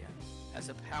mitochondria as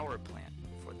a power plant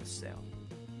for the cell,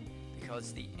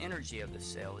 because the energy of the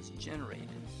cell is generated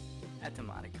at the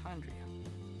mitochondria.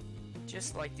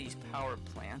 Just like these power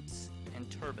plants and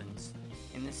turbines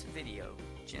in this video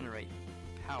generate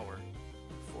power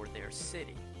for their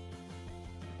city.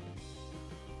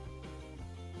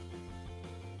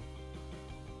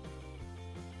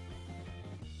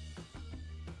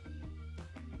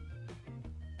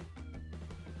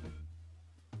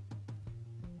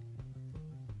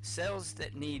 Cells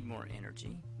that need more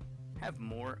energy have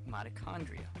more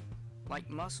mitochondria, like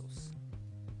muscles.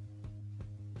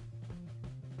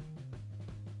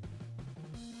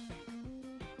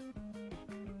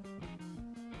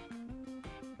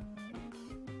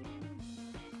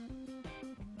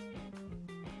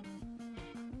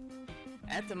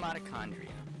 At the mitochondria,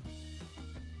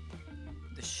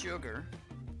 the sugar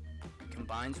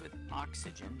combines with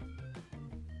oxygen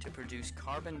to produce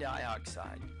carbon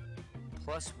dioxide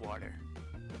plus water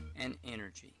and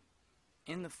energy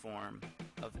in the form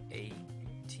of ATP.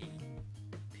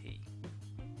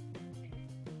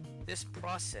 This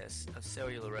process of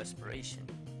cellular respiration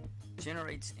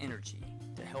generates energy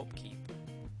to help keep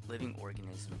living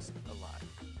organisms alive.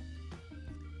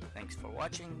 Thanks for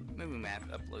watching. Moo Math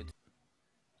uploads.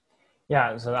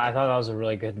 Yeah, so I thought that was a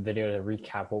really good video to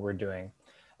recap what we're doing.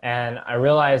 And I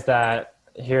realized that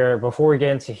here, before we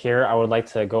get into here, I would like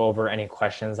to go over any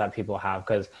questions that people have,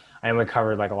 because I know we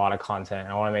covered like a lot of content,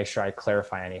 and I want to make sure I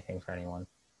clarify anything for anyone.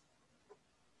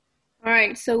 All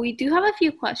right, so we do have a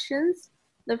few questions.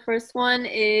 The first one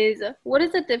is, what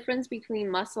is the difference between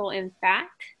muscle and fat?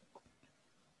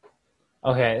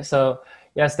 Okay, so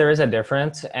yes, there is a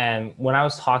difference. And when I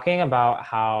was talking about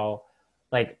how,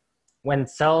 like, when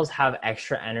cells have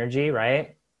extra energy,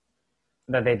 right,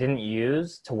 that they didn't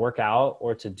use to work out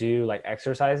or to do like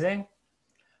exercising,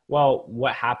 well,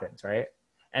 what happens, right?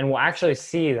 And we'll actually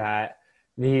see that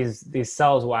these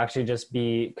cells will actually just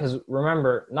be, because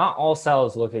remember, not all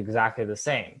cells look exactly the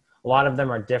same. A lot of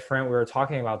them are different. We were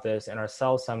talking about this in our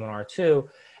cell seminar too,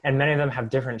 and many of them have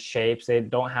different shapes. They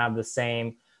don't have the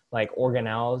same like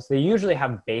organelles. They usually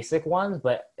have basic ones,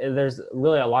 but there's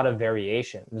really a lot of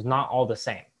variation. It's not all the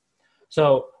same.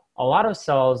 So a lot of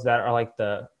cells that are like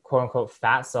the quote unquote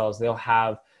fat cells, they'll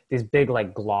have these big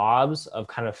like globs of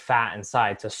kind of fat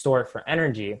inside to store it for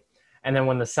energy. And then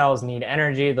when the cells need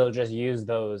energy, they'll just use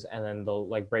those and then they'll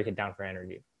like break it down for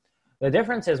energy. The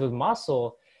difference is with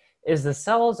muscle is the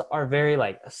cells are very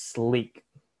like sleek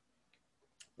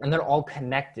and they're all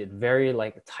connected very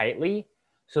like tightly.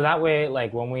 So that way,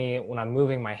 like when I'm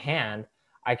moving my hand,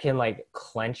 I can like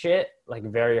clench it like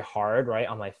very hard, right,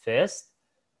 on my fist,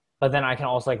 but then I can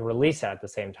also like release it at the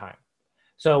same time.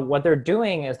 So what they're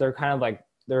doing is they're kind of like,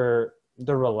 they're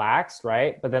relaxed,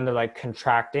 right? But then they're like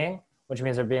contracting, which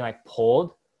means they're being like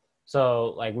pulled.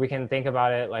 So like we can think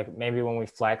about it like maybe when we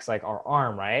flex like our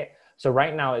arm, right? So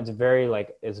right now it's very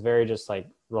just like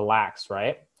relaxed,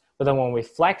 right? But then when we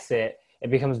flex it, it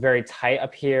becomes very tight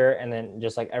up here and then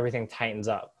just like everything tightens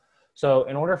up. So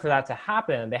in order for that to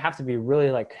happen, they have to be really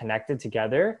like connected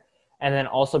together and then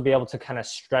also be able to kind of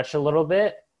stretch a little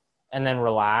bit and then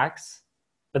relax,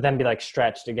 but then be like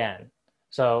stretched again.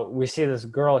 So we see this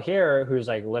girl here who's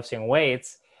like lifting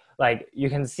weights. Like you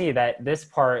can see that this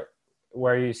part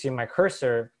where you see my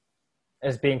cursor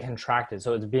is being contracted.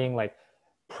 So it's being like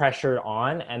pressured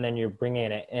on and then you're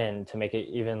bringing it in to make it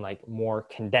even like more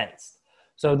condensed.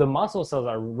 So the muscle cells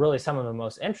are really some of the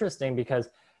most interesting because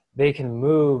they can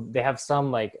move, they have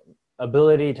some like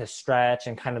ability to stretch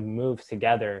and kind of move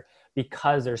together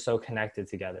because they're so connected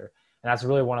together. And that's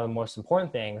really one of the most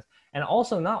important things. And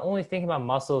also not only thinking about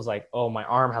muscles like, oh, my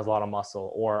arm has a lot of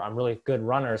muscle, or I'm really good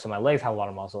runner, so my legs have a lot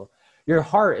of muscle. Your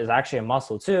heart is actually a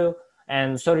muscle too.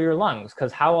 And so do your lungs,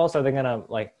 because how else are they gonna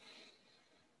like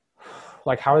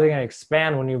how are they gonna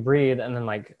expand when you breathe and then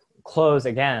like close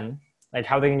again? Like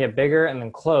how are they gonna get bigger and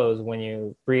then close when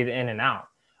you breathe in and out?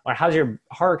 Or how's your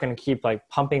heart gonna keep like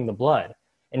pumping the blood?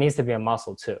 It needs to be a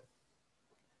muscle too.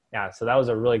 Yeah, so that was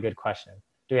a really good question.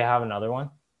 Do we have another one?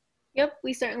 Yep,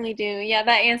 we certainly do. Yeah,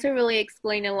 that answer really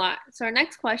explained a lot. So our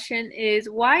next question is,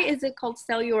 why is it called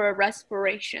cellular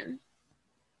respiration?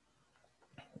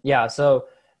 Yeah, so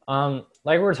like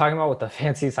we were talking about with the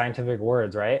fancy scientific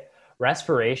words, right?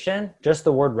 Respiration, just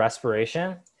the word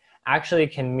respiration, actually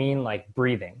can mean like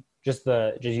breathing. Just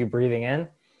you breathing in,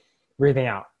 breathing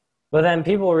out. But then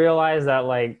people realize that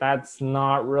like that's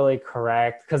not really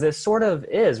correct because it sort of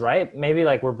is, right? Maybe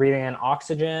like we're breathing in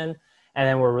oxygen and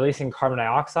then we're releasing carbon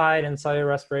dioxide in cellular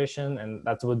respiration, and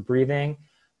that's with breathing.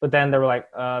 But then they were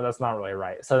like, that's not really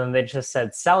right. So then they just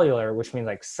said cellular, which means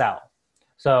like cell.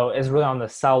 So it's really on the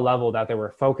cell level that they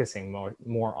were focusing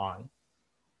more on.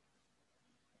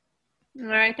 All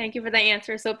right, thank you for the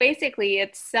answer. So basically,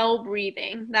 it's cell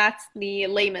breathing. That's the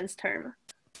layman's term.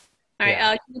 All right,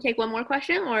 Yeah. Can we take one more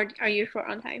question, or are you short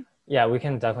on time? Yeah, we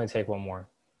can definitely take one more.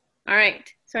 All right,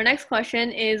 so our next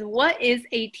question is, what is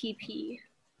ATP?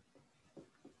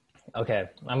 Okay,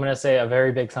 I'm going to say a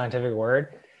very big scientific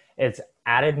word. It's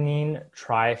adenine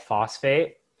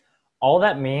triphosphate. All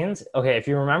that means, okay, if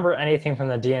you remember anything from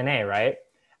the DNA, right?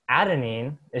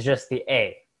 Adenine is just the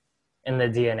A in the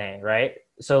DNA, right?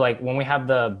 So like when we have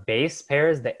the base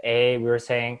pairs, the A we were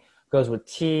saying goes with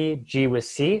T, G with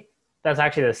C, that's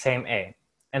actually the same A.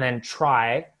 And then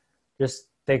tri, just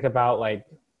think about like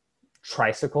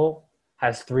tricycle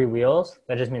has 3 wheels,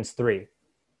 that just means 3.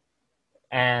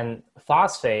 And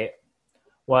phosphate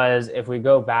was, if we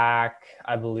go back,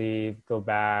 I believe, go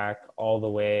back all the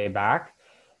way back,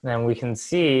 then we can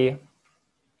see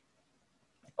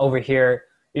over here,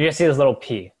 you just see this little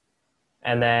P.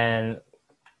 And then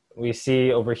we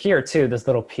see over here too, this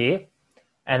little P.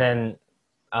 And then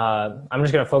I'm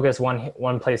just gonna focus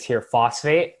one place here,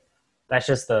 phosphate. That's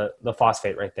just the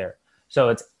phosphate right there. So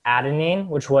it's adenine,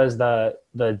 which was the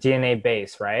DNA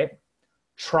base, right?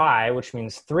 Tri, which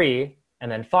means 3,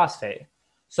 and then phosphate.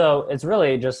 So it's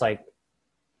really just like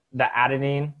the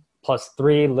adenine plus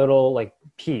 3 little like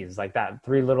P's, like that,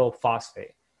 3 little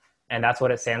phosphate. And that's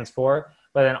what it stands for.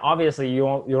 But then obviously you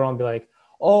won't be like,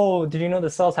 oh, did you know the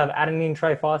cells have adenine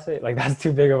triphosphate? Like that's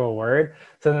too big of a word.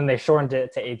 So then they shortened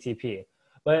it to ATP.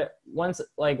 But once,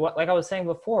 like I was saying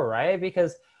before, right?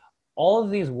 Because all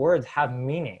of these words have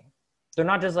meaning. They're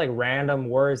not just like random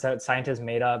words that scientists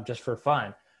made up just for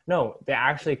fun. No, they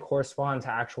actually correspond to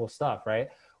actual stuff, right?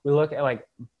 We look at like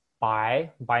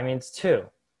bi means 2.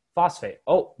 Phosphate,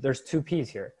 oh, there's 2 P's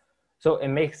here. So it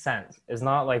makes sense. It's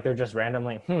not like they're just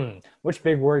randomly, which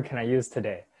big word can I use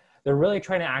today? They're really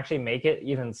trying to actually make it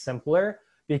even simpler,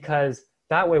 because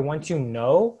that way, once you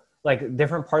know like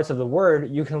different parts of the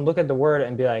word, you can look at the word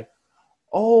and be like,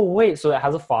 oh, wait, so it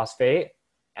has a phosphate,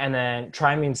 and then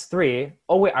tri means 3.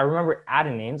 Oh, wait, I remember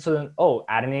adenine. So then, oh,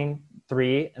 adenine,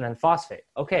 3, and then phosphate.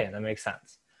 Okay, that makes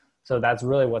sense. So that's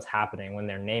really what's happening when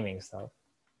they're naming stuff.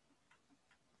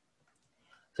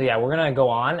 So yeah, we're gonna go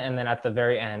on, and then at the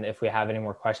very end, if we have any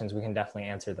more questions, we can definitely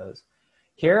answer those.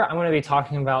 Here, I'm gonna be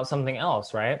talking about something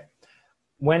else, right?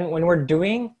 when we're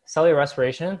doing cellular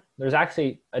respiration, there's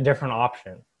actually a different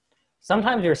option.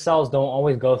 Sometimes your cells don't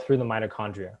always go through the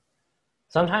mitochondria.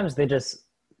 Sometimes they just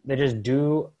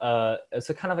do it's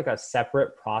a kind of like a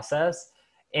separate process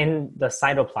in the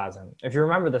cytoplasm. If you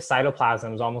remember, the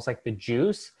cytoplasm is almost like the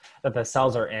juice that the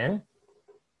cells are in.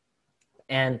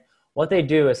 And what they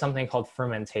do is something called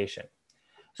fermentation.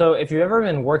 So if you've ever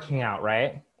been working out,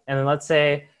 right? And then let's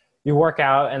say you work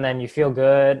out and then you feel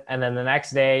good. And then the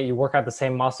next day you work out the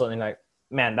same muscle and you're like,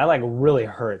 man, that like really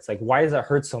hurts. Like, why does it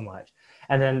hurt so much?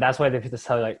 And then that's why they put this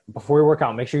tell you, like, before you work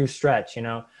out, make sure you stretch, you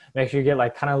know, make sure you get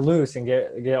like kind of loose and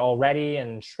get all ready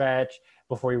and stretch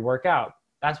before you work out.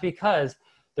 That's because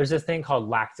there's this thing called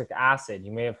lactic acid.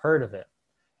 You may have heard of it.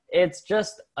 It's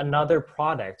just another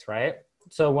product, right?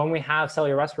 So when we have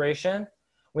cellular respiration,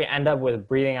 we end up with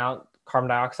breathing out carbon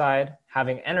dioxide,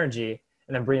 having energy,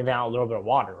 and then breathing out a little bit of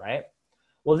water, right?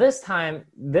 Well, this time,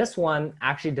 this one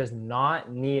actually does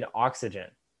not need oxygen.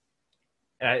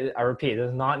 I repeat,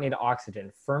 does not need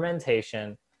oxygen.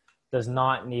 Fermentation does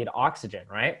not need oxygen,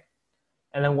 right?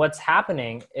 And then what's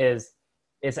happening is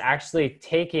it's actually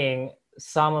taking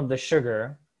some of the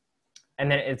sugar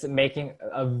and then it's making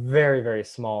a very, very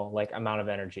small like amount of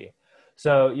energy.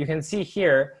 So you can see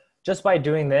here, just by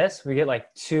doing this, we get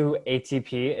like 2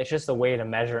 ATP. It's just a way to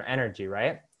measure energy,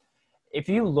 right? If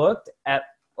you looked at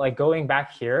like going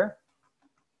back here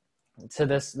to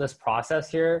this process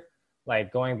here,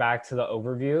 like going back to the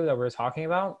overview that we were talking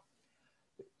about.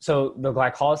 So the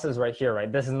glycolysis is right here,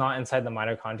 right? This is not inside the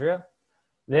mitochondria.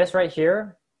 This right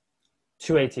here,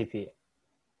 2 ATP.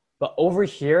 But over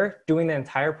here, doing the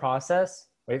entire process,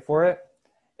 wait for it,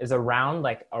 is around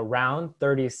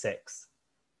 36.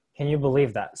 Can you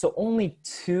believe that? So only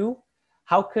 2?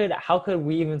 How could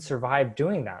we even survive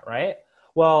doing that, right?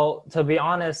 Well, to be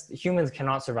honest, humans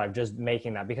cannot survive just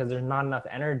making that because there's not enough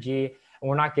energy and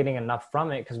we're not getting enough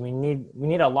from it because we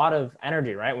need a lot of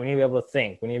energy, right? We need to be able to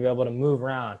think. We need to be able to move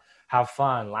around, have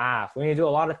fun, laugh. We need to do a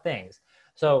lot of things.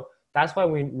 So that's why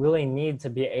we really need to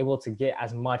be able to get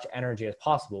as much energy as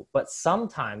possible. But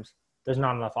sometimes there's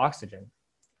not enough oxygen.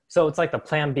 So it's like the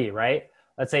plan B, right?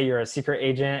 Let's say you're a secret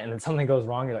agent and then something goes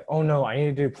wrong. You're like, oh no, I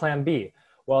need to do plan B.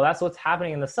 Well, that's what's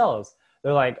happening in the cells.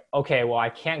 They're like, okay, well, I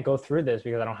can't go through this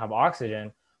because I don't have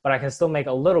oxygen, but I can still make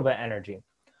a little bit of energy.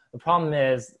 The problem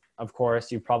is, of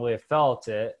course, you probably have felt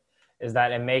it, is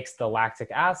that it makes the lactic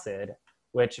acid,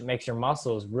 which makes your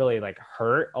muscles really like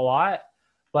hurt a lot.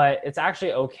 But it's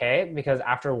actually okay because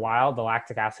after a while, the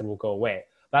lactic acid will go away.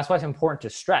 That's why it's important to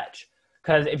stretch.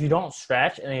 Because if you don't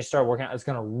stretch and then you start working out, it's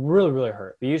going to really, really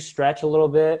hurt. But you stretch a little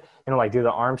bit, you know, like do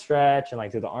the arm stretch and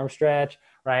like do the arm stretch,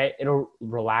 right? It'll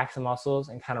relax the muscles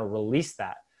and kind of release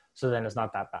that. So then it's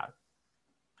not that bad.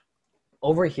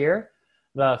 Over here,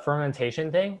 the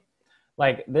fermentation thing,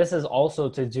 like this is also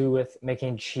to do with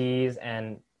making cheese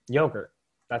and yogurt.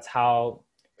 That's how,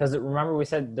 because remember we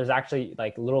said there's actually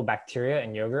like little bacteria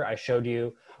in yogurt. I showed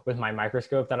you with my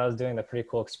microscope that I was doing the pretty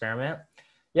cool experiment.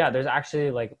 Yeah, there's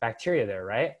actually like bacteria there,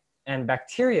 right? And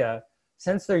bacteria,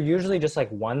 since they're usually just like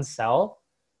one cell,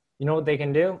 you know what they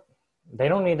can do? They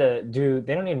don't need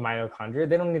mitochondria.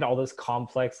 They don't need all this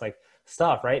complex like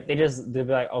stuff, right? They'll be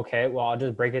like, okay, well, I'll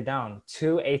just break it down.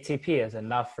 2 ATP is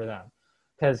enough for them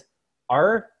because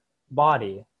our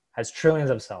body has trillions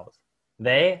of cells.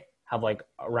 They have like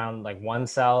around like 1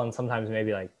 cell and sometimes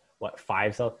maybe like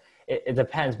 5 cells. It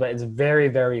depends, but it's very,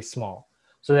 very small.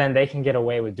 So then they can get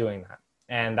away with doing that.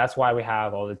 And that's why we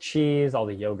have all the cheese, all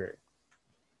the yogurt.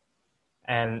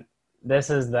 And this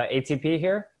is the ATP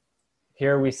here.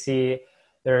 Here we see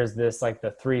there's this like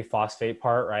the 3-phosphate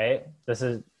part, right? This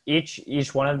is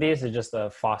each one of these is just a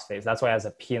phosphate. That's why it has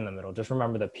a P in the middle. Just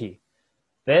remember the P.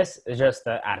 This is just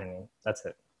the adenine. That's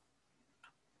it.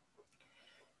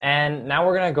 And now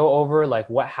we're going to go over like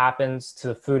what happens to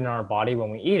the food in our body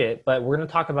when we eat it, but we're going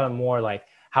to talk about it more like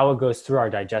how it goes through our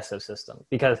digestive system,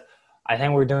 because I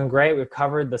think we're doing great. We've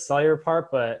covered the cellular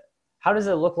part, but how does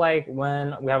it look like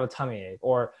when we have a tummy ache?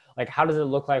 Or like, how does it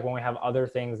look like when we have other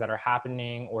things that are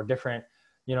happening or different,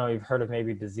 you know, you've heard of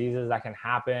maybe diseases that can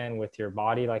happen with your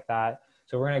body like that.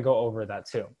 So we're going to go over that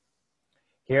too.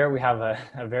 Here we have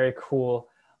a very cool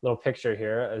little picture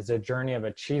here. It's a journey of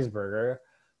a cheeseburger.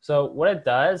 So what it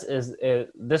does is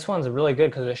this one's really good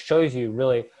because it shows you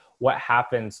really what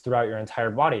happens throughout your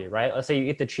entire body, right? Let's say you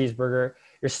eat the cheeseburger,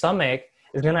 your stomach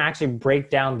is going to actually break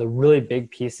down the really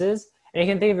big pieces. And you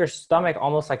can think of your stomach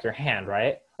almost like your hand,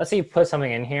 right? Let's say you put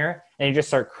something in here and you just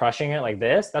start crushing it like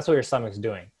this. That's what your stomach's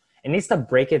doing. It needs to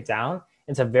break it down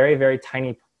into very, very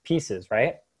tiny pieces,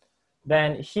 right?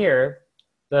 Then here,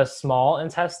 the small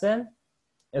intestine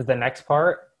is the next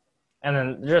part. and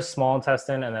then just small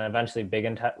intestine, and then eventually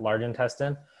large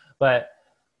intestine. But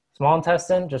small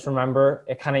intestine, just remember,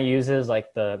 it kind of uses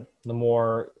like the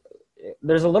more,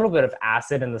 there's a little bit of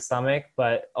acid in the stomach,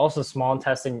 but also small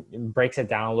intestine breaks it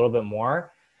down a little bit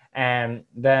more. And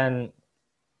then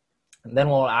what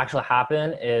will actually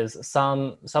happen is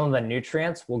some of the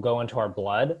nutrients will go into our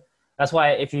blood. That's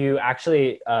why if you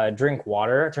actually drink a lot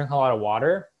of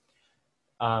water,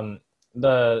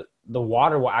 the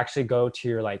water will actually go to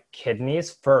your like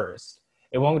kidneys first.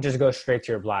 It won't just go straight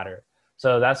to your bladder.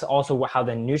 So that's also how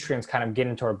the nutrients kind of get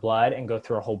into our blood and go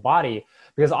through our whole body.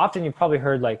 Because often you've probably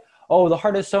heard like, oh, the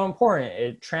heart is so important.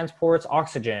 It transports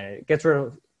oxygen. It gets rid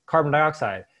of carbon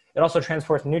dioxide. It also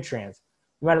transports nutrients.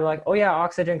 You might be like, oh yeah,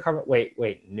 oxygen, carbon, wait,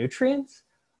 nutrients?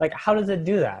 Like, how does it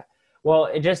do that? Well,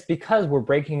 it just, because we're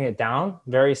breaking it down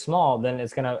very small, then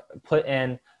it's gonna put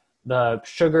in the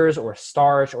sugars or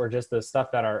starch or just the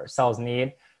stuff that our cells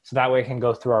need, so that way it can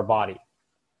go through our body.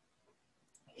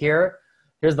 Here's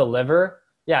the liver.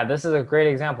 Yeah, this is a great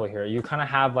example here. You kind of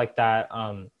have like that,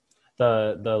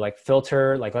 the like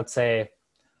filter, like let's say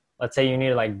you need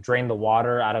to like drain the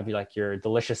water out of like your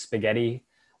delicious spaghetti.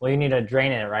 Well, you need to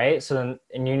drain it, right? So then,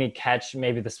 and you need to catch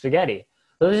maybe the spaghetti.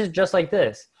 So this is just like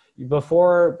this.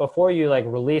 Before you like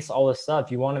release all this stuff,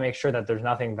 you want to make sure that there's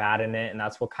nothing bad in it, and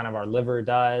that's what kind of our liver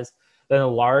does. Then the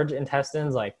large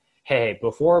intestines, like, hey,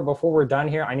 before we're done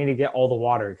here, I need to get all the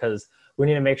water, because we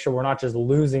need to make sure we're not just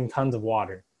losing tons of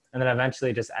water, and then eventually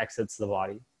it just exits the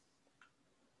body.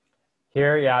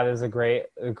 Here, yeah, there's a great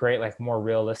like more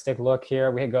realistic look here.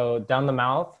 We go down the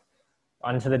mouth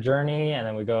onto the journey, and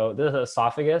then we go, this is the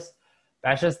esophagus.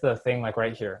 That's just the thing like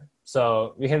right here.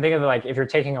 So you can think of it like if you're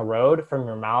taking a road from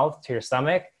your mouth to your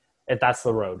stomach, that's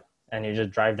the road, and you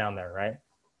just drive down there, right?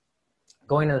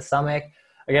 Going to the stomach,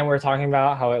 again, we're talking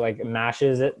about how it like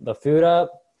mashes the food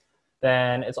up.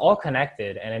 Then it's all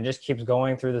connected, and it just keeps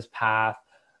going through this path,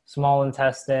 small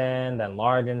intestine, then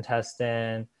large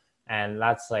intestine, and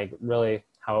that's like really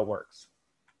how it works.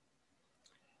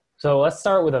 So let's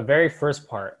start with the very first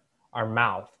part, our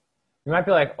mouth. You might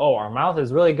be like, oh, our mouth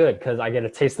is really good because I get to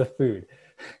taste the food.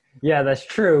 Yeah, that's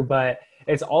true, but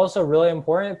it's also really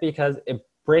important because it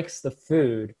breaks the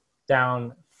food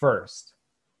down first.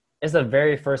 It's the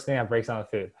very first thing that breaks down the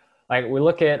food. Like we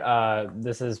look at,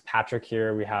 this is Patrick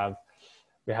here. We have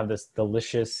this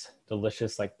delicious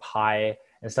like pie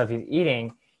and stuff he's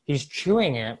eating. He's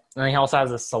chewing it, and he also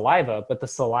has the saliva, but the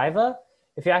saliva,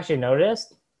 if you actually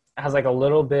noticed, has like a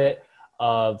little bit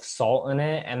of salt in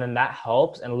it, and then that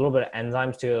helps, and a little bit of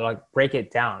enzymes to like break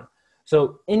it down.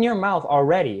 So in your mouth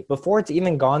already, before it's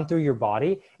even gone through your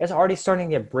body, it's already starting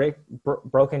to get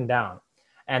broken down.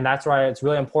 And that's why it's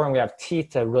really important we have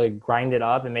teeth to really grind it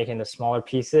up and make it into smaller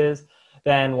pieces.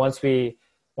 Then once we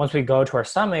go to our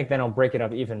stomach, then it'll break it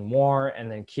up even more,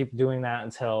 and then keep doing that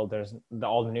until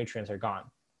all the nutrients are gone.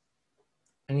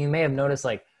 And you may have noticed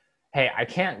like, hey, I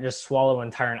can't just swallow an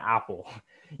entire apple.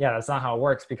 Yeah, that's not how it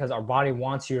works, because our body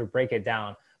wants you to break it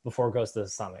down before it goes to the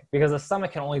stomach, because the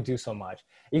stomach can only do so much.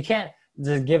 You can't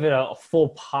just give it a full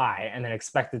pie and then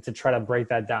expect it to try to break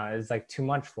that down. It's like too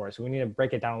much for us. So we need to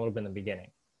break it down a little bit in the beginning.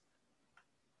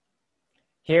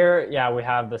 Here, yeah, we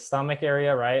have the stomach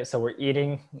area, right? So we're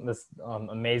eating this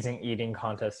amazing eating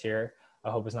contest here.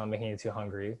 I hope it's not making you too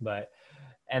hungry,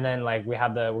 and then like we're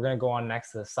gonna go on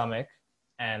next to the stomach,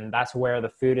 and that's where the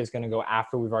food is gonna go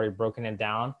after we've already broken it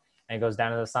down, and it goes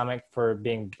down to the stomach for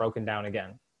being broken down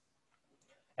again.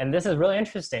 And this is really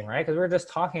interesting, right? Because we're just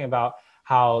talking about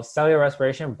how cellular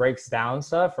respiration breaks down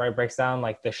stuff, right? Breaks down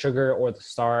like the sugar or the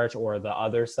starch or the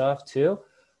other stuff too.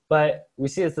 But we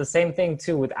see it's the same thing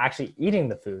too with actually eating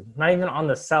the food, not even on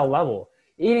the cell level.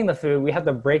 Eating the food, we have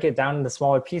to break it down into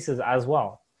smaller pieces as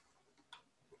well.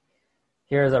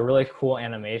 Here's a really cool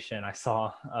animation I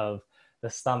saw of the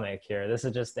stomach here. This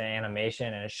is just an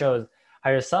animation, and it shows how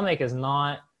your stomach it's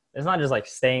not just like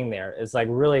staying there. It's like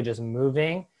really just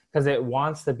moving, because it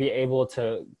wants to be able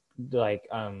to like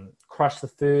crush the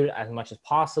food as much as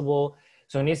possible.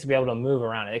 So it needs to be able to move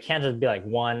around. It can't just be like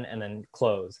one and then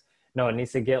close. No, it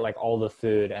needs to get like all the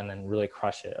food and then really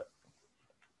crush it.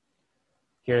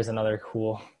 Here's another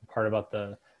cool part about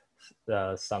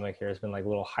the stomach here. It's been like a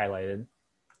little highlighted.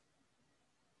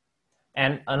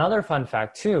 And another fun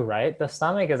fact too, right? The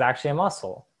stomach is actually a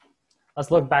muscle. Let's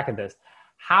look back at this.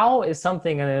 How is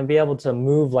something going to be able to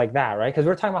move like that, right? Because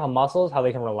we're talking about how muscles, how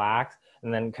they can relax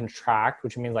and then contract,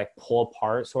 which means like pull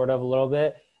apart sort of a little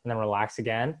bit and then relax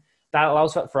again. That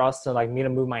allows for us to like me to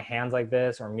move my hands like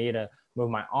this, or me to move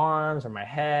my arms or my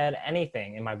head,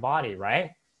 anything in my body,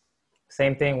 right?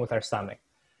 Same thing with our stomach.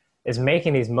 It's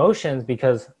making these motions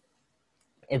because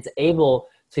it's able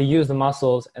to use the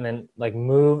muscles and then like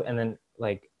move and then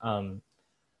like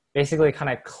basically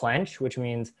kind of clench, which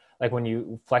means like when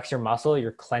you flex your muscle,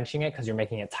 you're clenching it because you're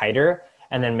making it tighter,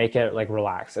 and then make it like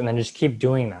relax, and then just keep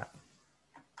doing that.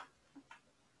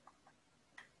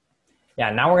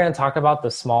 Yeah, now we're going to talk about the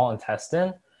small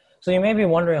intestine. So you may be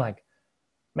wondering like,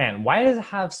 man, why does it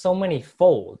have so many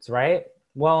folds, right?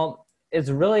 Well, it's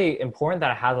really important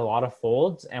that it has a lot of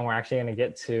folds, and we're actually going to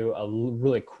get to a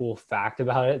really cool fact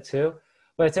about it too.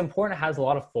 But it's important it has a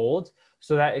lot of folds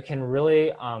so that it can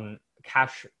really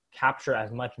capture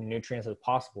as much nutrients as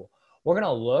possible. We're going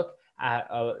to look at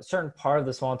a certain part of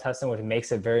the small intestine which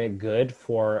makes it very good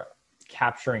for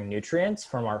capturing nutrients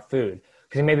from our food.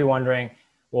 Because you may be wondering,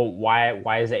 well,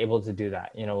 why is it able to do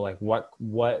that? You know, like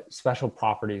what special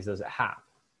properties does it have?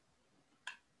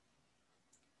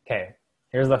 Okay,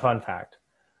 here's the fun fact.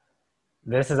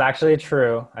 This is actually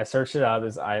true. I searched it up.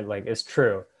 It's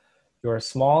true. Your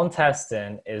small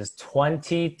intestine is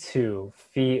 22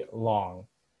 feet long.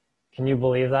 Can you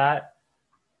believe that?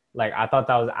 Like, I thought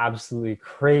that was absolutely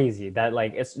crazy. That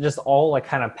like it's just all like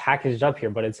kind of packaged up here,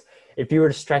 but it's, if you were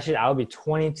to stretch it out, it would be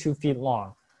 22 feet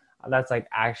long. That's like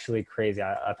actually crazy.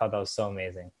 I thought that was so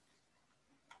amazing.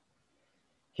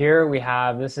 Here we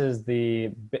have, this is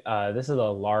a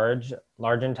large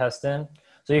intestine.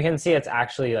 So you can see it's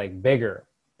actually like bigger.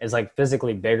 It's like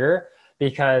physically bigger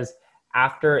because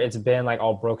after it's been like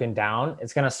all broken down,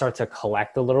 it's going to start to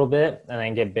collect a little bit and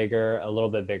then get bigger, a little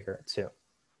bit bigger too.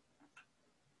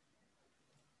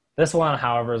 This one,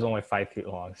 however, is only 5 feet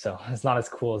long, so it's not as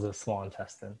cool as the small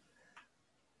intestine.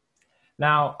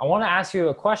 Now, I want to ask you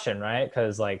a question, right?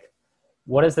 Because like,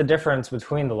 what is the difference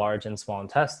between the large and small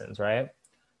intestines, right?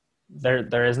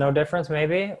 There is no difference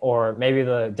maybe, or maybe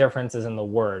the difference is in the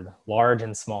word, large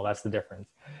and small, that's the difference.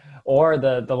 Or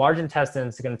the large intestine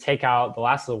is going to take out the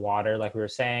last of the water, like we were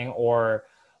saying, or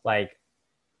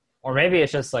maybe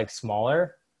it's just like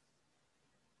smaller.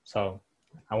 So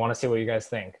I want to see what you guys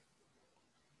think.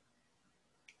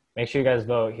 Make sure you guys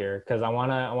vote here because I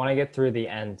want to get through the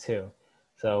end too.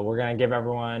 So we're going to give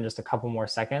everyone just a couple more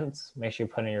seconds. Make sure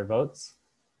you put in your votes.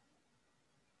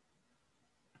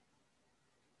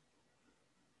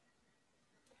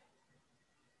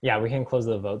 Yeah, we can close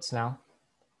the votes now.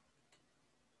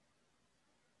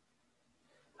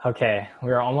 Okay,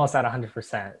 we're almost at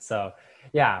 100%. So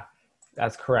yeah,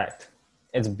 that's correct.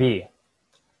 It's B.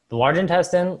 The large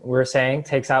intestine, we're saying,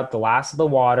 takes out the last of the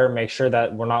water, make sure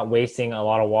that we're not wasting a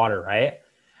lot of water, right?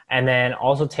 And then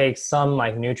also takes some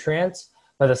like nutrients,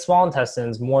 but the small intestine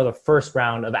is more the first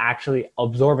round of actually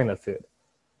absorbing the food.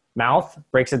 Mouth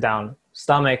breaks it down,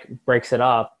 stomach breaks it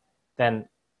up, then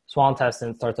small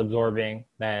intestine starts absorbing,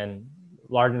 then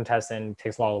large intestine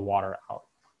takes a lot of water out.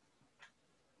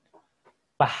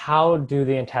 But how do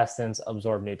the intestines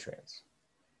absorb nutrients?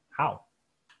 How?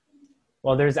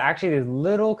 Well, there's actually these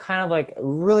little kind of like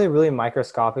really, really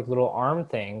microscopic little arm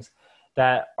things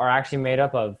that are actually made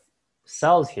up of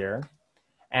cells here.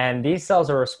 And these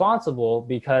cells are responsible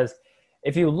because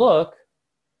if you look,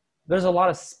 there's a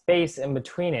lot of space in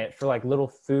between it for like little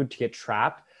food to get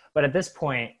trapped. But at this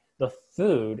point, the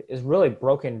food is really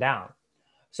broken down.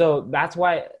 So that's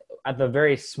why at the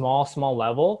very small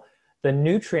level, the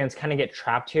nutrients kind of get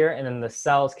trapped here, and then the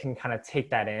cells can kind of take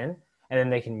that in, and then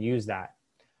they can use that.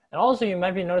 And also you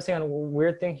might be noticing a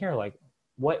weird thing here, like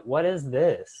what is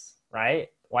this, right?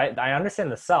 Why, I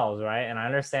understand the cells, right? And I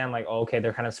understand like, oh, okay,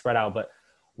 they're kind of spread out, but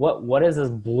what is this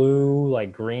blue,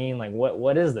 like green, like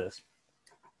what is this?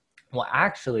 Well,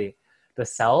 actually the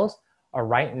cells are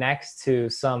right next to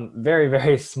some very,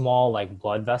 very small like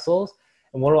blood vessels.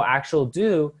 And what it'll actually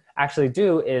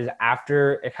do is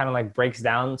after it kind of like breaks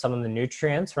down some of the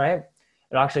nutrients, right?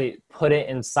 It'll actually put it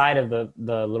inside of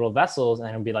the little vessels, and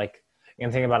it'll be like, you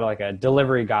can think about it like a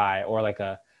delivery guy or like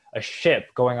a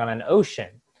ship going on an ocean,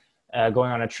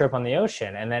 going on a trip on the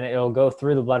ocean. And then it'll go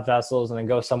through the blood vessels and then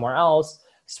go somewhere else,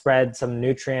 spread some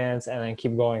nutrients, and then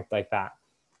keep going like that.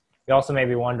 You also may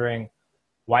be wondering,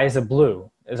 why is it blue?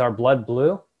 Is our blood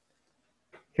blue?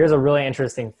 Here's a really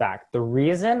interesting fact. The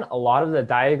reason a lot of the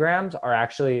diagrams are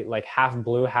actually like half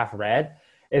blue, half red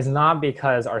is not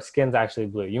because our skin's actually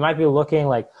blue. You might be looking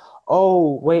like,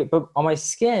 oh, wait, but on my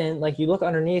skin, like you look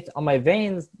underneath on my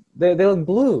veins, they look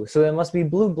blue. So it must be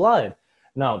blue blood.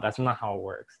 No, that's not how it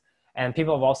works. And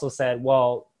people have also said,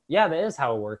 well, yeah, that is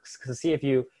how it works. Because see, if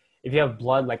you have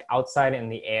blood like outside in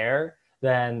the air,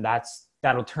 then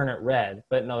that'll turn it red.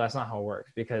 But no, that's not how it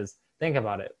works. Because think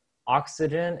about it.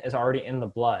 Oxygen is already in the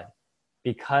blood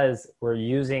because we're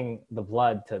using the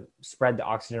blood to spread the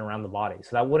oxygen around the body.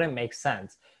 So that wouldn't make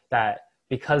sense that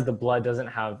because the blood doesn't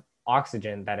have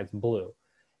oxygen that it's blue.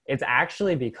 It's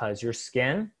actually because your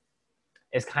skin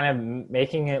is kind of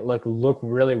making it look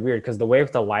really weird, because the way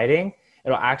with the lighting,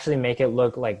 it'll actually make it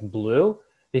look like blue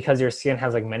because your skin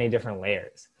has like many different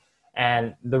layers.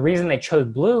 And the reason they chose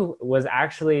blue was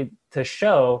actually to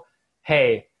show,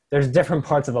 hey, there's different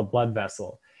parts of a blood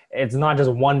vessel. It's not just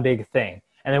one big thing.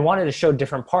 And they wanted to show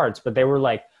different parts, but they were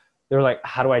like,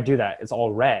 how do I do that? It's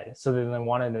all red. So then they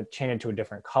wanted to change it to a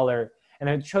different color. And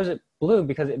they chose it blue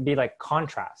because it'd be like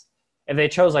contrast. If they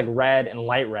chose like red and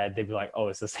light red, they'd be like, oh,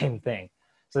 it's the same thing.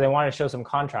 So they wanted to show some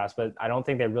contrast, but I don't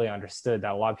think they really understood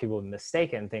that a lot of people would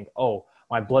mistake it and think, oh,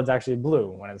 my blood's actually blue,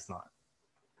 when it's not.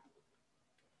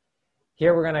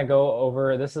 Here we're gonna go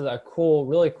over, this is a cool,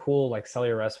 really cool like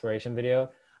cellular respiration video.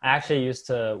 I actually used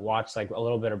to watch like a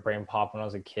little bit of BrainPop when I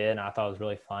was a kid, and I thought it was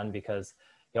really fun because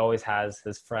he always has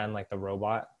his friend like the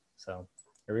robot. So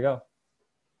here we go.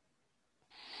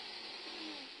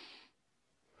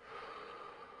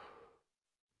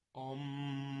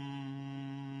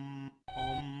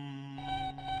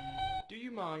 Do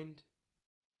you mind?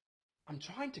 I'm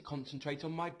trying to concentrate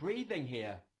on my breathing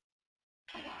here.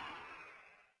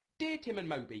 Dear Tim and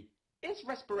Moby, is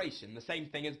respiration the same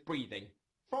thing as breathing?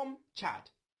 From Chad.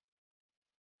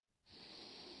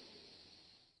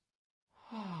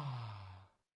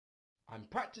 I'm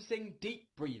practicing deep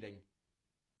breathing.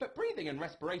 But breathing and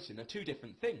respiration are two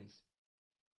different things.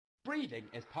 Breathing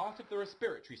is part of the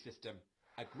respiratory system,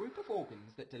 a group of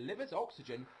organs that delivers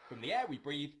oxygen from the air we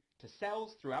breathe to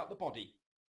cells throughout the body.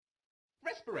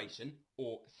 Respiration,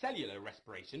 or cellular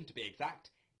respiration to be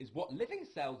exact, is what living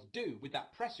cells do with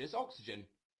that precious oxygen.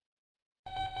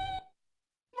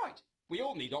 Right, we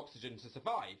all need oxygen to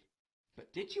survive.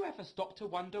 But did you ever stop to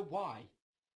wonder why?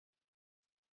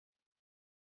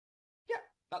 Yeah,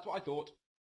 that's what I thought.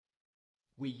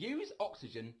 We use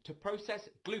oxygen to process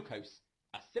glucose,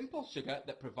 a simple sugar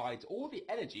that provides all the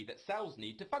energy that cells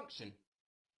need to function.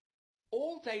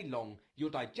 All day long, your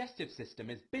digestive system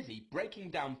is busy breaking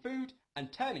down food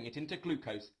and turning it into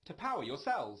glucose to power your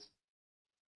cells.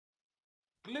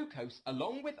 Glucose,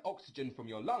 along with oxygen from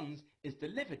your lungs, is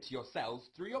delivered to your cells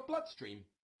through your bloodstream.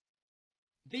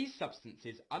 These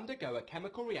substances undergo a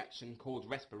chemical reaction called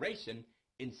respiration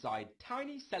inside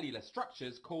tiny cellular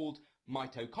structures called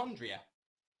mitochondria.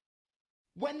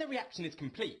 When the reaction is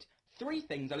complete, three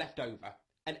things are left over: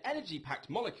 an energy-packed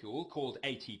molecule called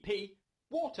ATP,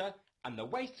 water, and the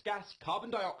waste gas carbon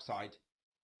dioxide.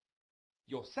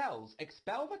 Your cells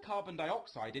expel the carbon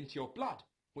dioxide into your blood,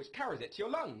 which carries it to your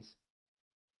lungs.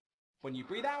 When you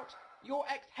breathe out, you're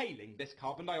exhaling this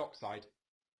carbon dioxide.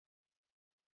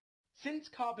 Since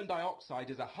carbon dioxide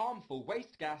is a harmful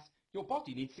waste gas, your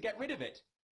body needs to get rid of it.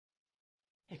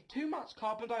 If too much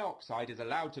carbon dioxide is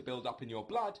allowed to build up in your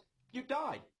blood, you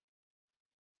die.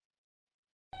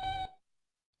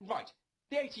 Right,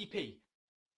 the ATP.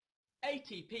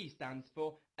 ATP stands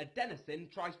for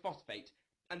adenosine triphosphate,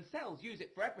 and cells use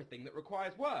it for everything that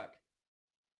requires work.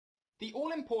 The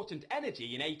all-important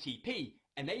energy in ATP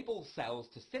enables cells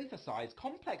to synthesize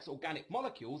complex organic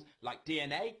molecules like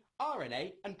DNA,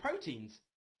 RNA, and proteins.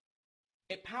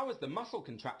 It powers the muscle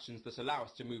contractions that allow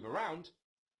us to move around,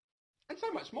 and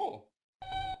so much more.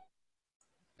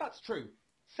 That's true.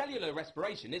 Cellular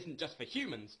respiration isn't just for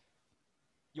humans.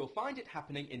 You'll find it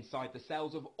happening inside the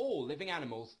cells of all living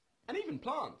animals, and even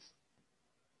plants.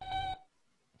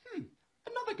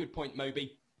 Another good point,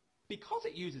 Moby. Because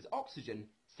it uses oxygen,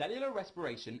 cellular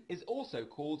respiration is also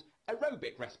called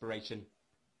aerobic respiration.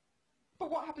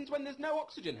 But what happens when there's no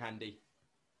oxygen handy?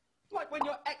 Like when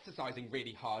you're exercising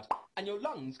really hard and your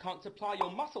lungs can't supply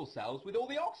your muscle cells with all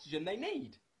the oxygen they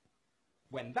need.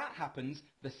 When that happens,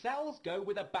 the cells go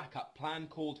with a backup plan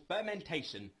called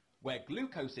fermentation, where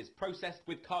glucose is processed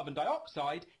with carbon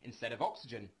dioxide instead of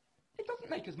oxygen. It doesn't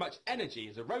make as much energy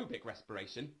as aerobic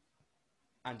respiration.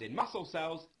 And in muscle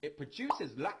cells, it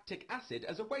produces lactic acid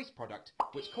as a waste product,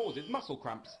 which causes muscle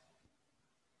cramps.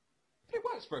 But it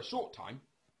works for a short time.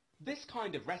 This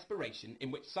kind of respiration,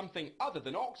 in which something other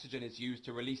than oxygen is used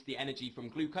to release the energy from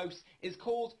glucose, is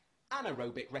called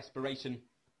anaerobic respiration.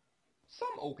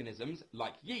 Some organisms,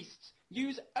 like yeasts,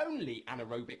 use only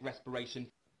anaerobic respiration.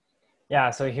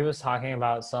 Yeah, so he was talking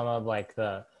about some of like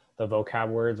the vocab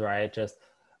words, right? Just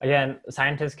again,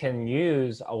 scientists can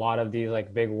use a lot of these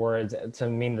like big words to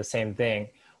mean the same thing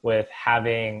with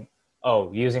having,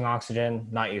 using oxygen,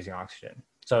 not using oxygen.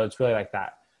 So it's really like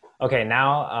that. Okay,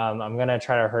 now I'm gonna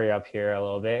try to hurry up here a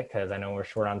little bit because I know we're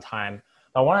short on time.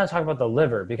 But I want to talk about the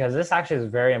liver because this actually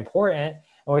is very important.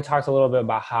 And we talked a little bit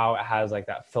about how it has like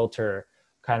that filter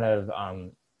kind of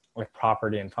like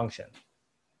property and function.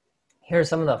 Here's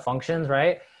some of the functions,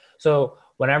 right? So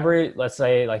whenever, let's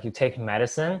say like you take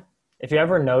medicine, if you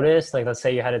ever notice, like let's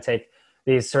say you had to take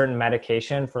these certain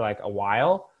medication for like a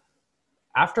while,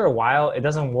 after a while, it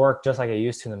doesn't work just like it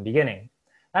used to in the beginning.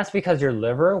 That's because your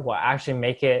liver will actually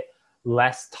make it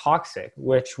less toxic,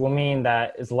 which will mean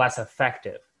that it's less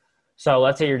effective. So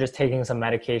let's say you're just taking some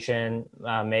medication,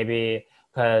 maybe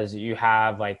because you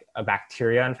have like a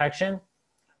bacteria infection.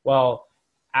 Well,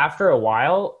 after a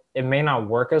while, it may not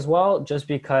work as well just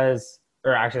because,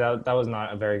 or actually that was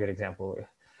not a very good example.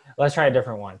 Let's try a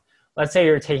different one. Let's say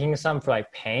you're taking some for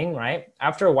like pain, right?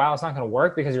 After a while, it's not going to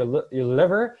work because your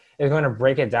liver is going to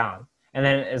break it down, and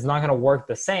then it's not going to work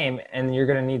the same, and you're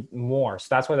going to need more. So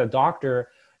that's why the doctor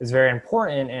is very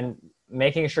important in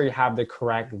making sure you have the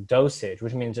correct dosage,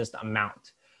 which means just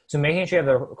amount. So making sure you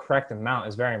have the correct amount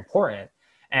is very important.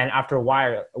 And after a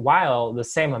while, the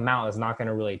same amount is not going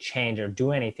to really change or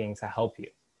do anything to help you.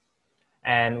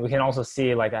 And we can also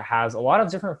see like it has a lot of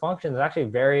different functions. It's actually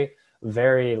very,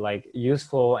 very like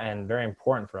useful and very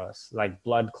important for us, like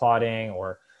blood clotting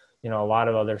or, you know, a lot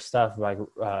of other stuff like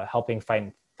helping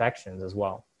fight infections as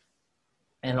well.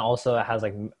 And also it has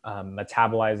like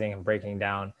metabolizing and breaking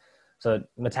down. So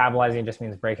metabolizing just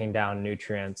means breaking down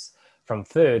nutrients from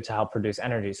food to help produce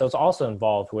energy. So it's also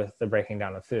involved with the breaking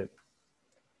down of food.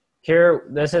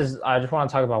 Here, I just want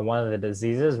to talk about one of the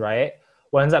diseases, right?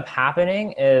 What ends up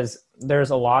happening is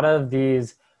there's a lot of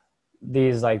these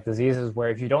like diseases where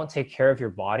if you don't take care of your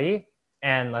body,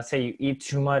 and let's say you eat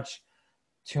too much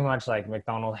like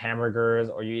McDonald's hamburgers,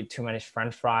 or you eat too many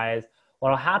French fries,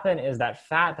 what'll happen is that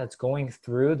fat that's going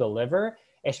through the liver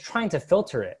is trying to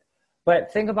filter it.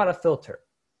 But think about a filter,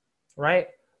 right?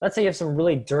 Let's say you have some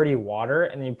really dirty water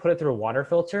and then you put it through a water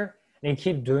filter and you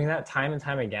keep doing that time and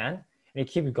time again, and you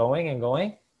keep going and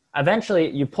going. Eventually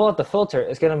you pull out the filter,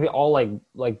 it's going to be all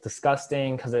like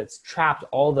disgusting because it's trapped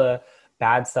all the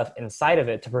bad stuff inside of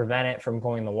it to prevent it from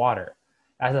going in the water.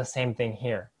 That's the same thing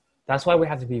here. That's why we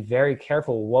have to be very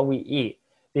careful what we eat,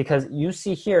 because you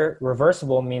see here,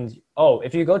 reversible means, oh,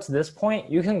 if you go to this point,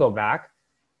 you can go back.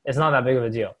 It's not that big of a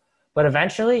deal. But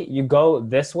eventually you go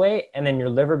this way and then your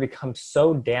liver becomes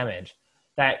so damaged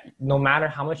that no matter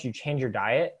how much you change your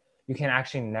diet, you can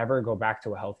actually never go back to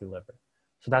a healthy liver.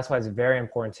 So that's why it's very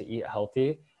important to eat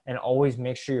healthy and always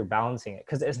make sure you're balancing it.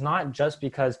 Because it's not just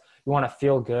because you want to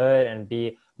feel good and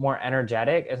be more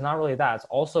energetic. It's not really that. It's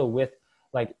also with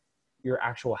like your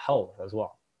actual health as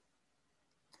well.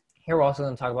 Here we're also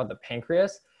going to talk about the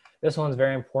pancreas. This one's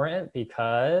very important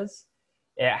because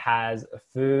it has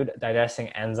food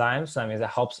digesting enzymes. So that means it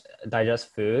helps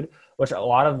digest food, which a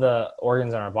lot of the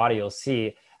organs in our body you'll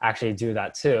see actually do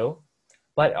that too.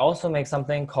 But it also makes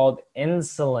something called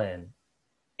insulin.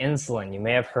 Insulin, you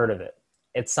may have heard of it.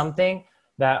 It's something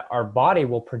that our body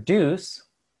will produce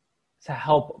to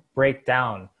help break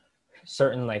down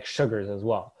certain like sugars as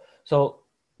well. So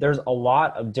there's a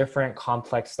lot of different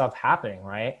complex stuff happening,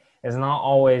 right? It's not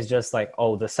always just like,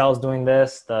 oh, the cell's doing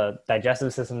this, the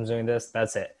digestive system's doing this,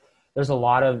 that's it. There's a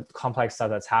lot of complex stuff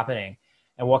that's happening.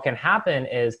 And what can happen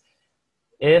is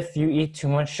if you eat too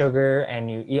much sugar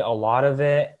and you eat a lot of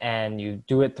it and you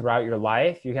do it throughout your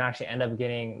life, you can actually end up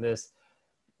getting this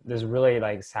really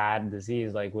like sad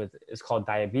disease, like it's called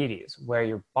diabetes, where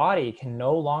your body can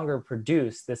no longer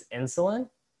produce this insulin.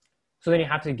 So then you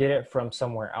have to get it from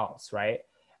somewhere else, right?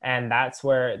 And that's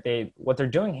where what they're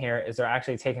doing here is they're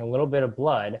actually taking a little bit of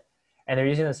blood and they're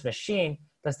using this machine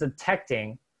that's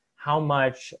detecting how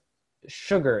much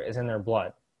sugar is in their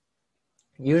blood.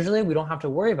 Usually we don't have to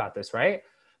worry about this, right?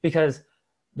 Because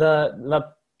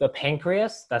the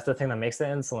pancreas, that's the thing that makes the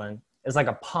insulin, is like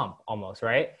a pump almost,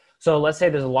 right? So let's say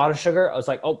there's a lot of sugar. I was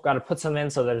like, oh, got to put some in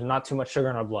so there's not too much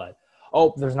sugar in our blood.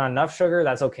 Oh, there's not enough sugar.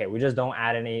 That's okay. We just don't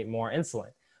add any more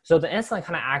insulin. So the insulin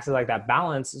kind of acts as like that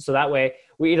balance. So that way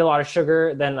we eat a lot of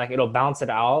sugar, then like it'll balance it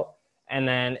out,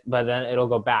 but then it'll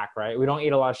go back, right? We don't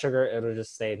eat a lot of sugar, it'll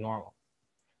just stay normal.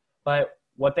 But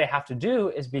what they have to do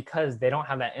is, because they don't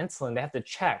have that insulin, they have to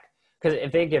check. Because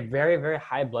if they get very, very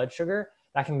high blood sugar,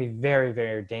 that can be very,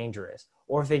 very dangerous.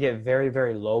 Or if they get very,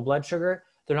 very low blood sugar,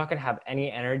 they're not going to have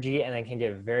any energy, and they can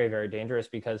get very, very dangerous,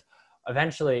 because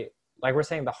eventually, like we're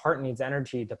saying, the heart needs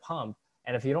energy to pump.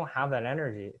 And if you don't have that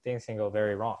energy, things can go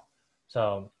very wrong.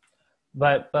 So,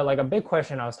 but like a big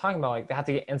question I was talking about, like they have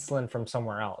to get insulin from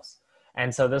somewhere else.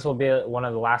 And so this will be one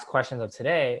of the last questions of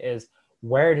today is,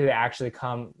 where does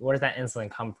that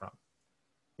insulin come from?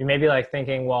 You may be like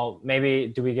thinking, well, maybe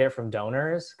do we get it from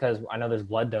donors? Because I know there's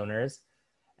blood donors,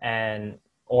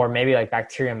 or maybe like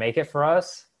bacteria make it for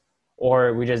us,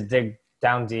 or we just dig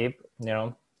down deep,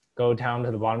 go down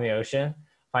to the bottom of the ocean,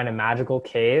 find a magical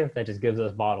cave that just gives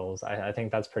us bottles. I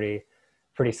think that's pretty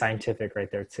scientific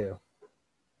right there too.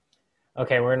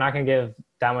 Okay, we're not gonna give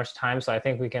that much time, so I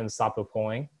think we can stop the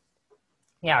polling.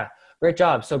 Yeah, Great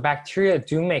job. So bacteria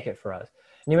do make it for us.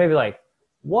 And you may be like,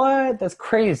 what? That's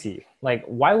crazy. Like,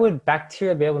 why would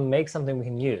bacteria be able to make something we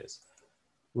can use?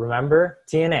 Remember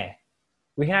DNA.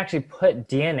 We can actually put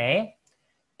DNA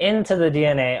into the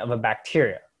DNA of a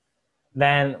bacteria.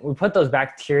 Then we put those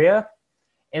bacteria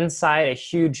inside a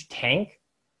huge tank.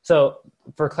 So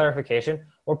for clarification,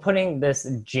 we're putting this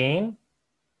gene,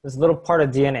 this little part of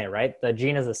DNA, right? The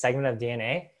gene is a segment of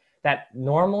DNA that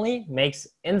normally makes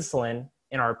insulin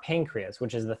in our pancreas,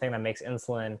 which is the thing that makes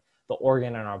insulin the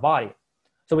organ in our body.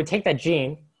 So we take that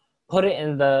gene, put it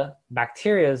in the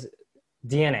bacteria's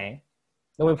DNA,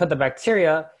 then we put the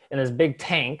bacteria in this big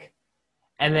tank,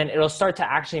 and then it'll start to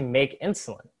actually make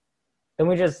insulin. Then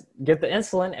we just get the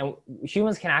insulin, and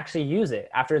humans can actually use it.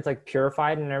 After it's like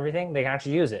purified and everything, they can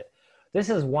actually use it. This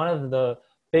is one of the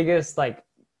biggest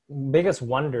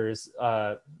wonders,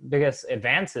 biggest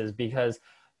advances, because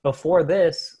before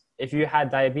this, if you had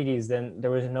diabetes, then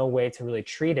there was no way to really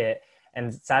treat it.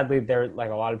 And sadly,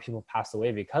 a lot of people passed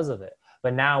away because of it.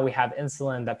 But now we have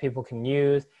insulin that people can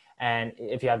use. And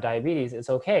if you have diabetes, it's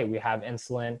okay. We have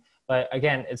insulin. But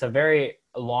again, it's a very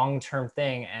long-term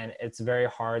thing, and it's very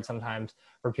hard sometimes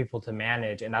for people to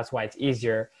manage. And that's why it's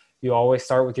easier. You always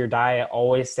start with your diet,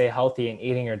 always stay healthy and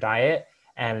eating your diet.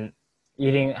 And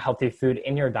eating healthy food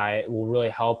in your diet will really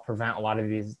help prevent a lot of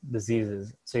these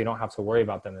diseases, so you don't have to worry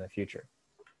about them in the future.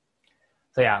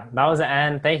 So yeah, that was the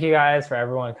end. Thank you guys for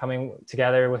everyone coming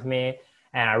together with me.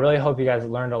 And I really hope you guys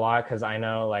learned a lot, because I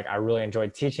know I really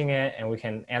enjoyed teaching it, and we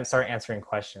can start answering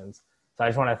questions. So I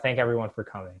just want to thank everyone for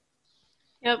coming.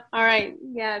 Yep. All right.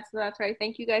 Yeah, so that's right.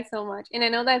 Thank you guys so much. And I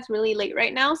know that's really late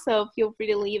right now, so feel free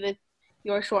to leave if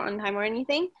you're short on time or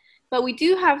anything. But we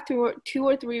do have two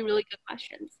or three really good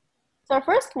questions. So our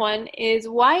first one is,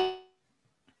 why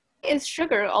is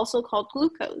sugar also called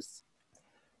glucose?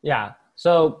 Yeah.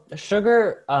 So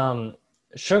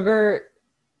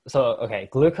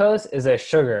glucose is a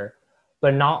sugar,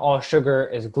 but not all sugar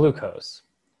is glucose.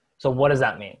 So what does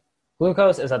that mean?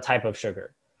 Glucose is a type of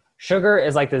sugar. Sugar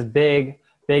is like this big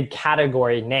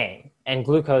category name, and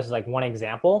glucose is like one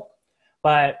example.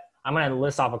 But I'm going to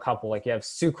list off a couple. Like you have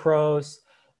sucrose.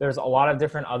 There's a lot of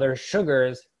different other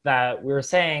sugars that we were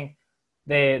saying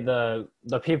the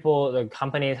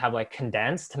companies have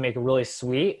condensed to make it really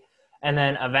sweet. And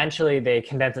then eventually they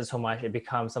condense it so much it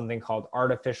becomes something called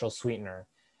artificial sweetener.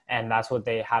 And that's what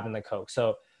they have in the Coke.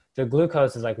 So the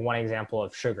glucose is one example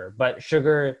of sugar. But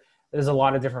sugar, there's a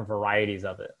lot of different varieties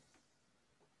of it.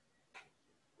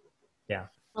 Yeah.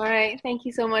 All right. Thank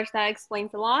you so much. That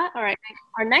explains a lot. All right.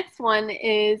 Our next one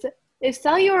is, if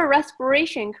cellular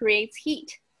respiration creates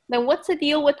heat, then what's the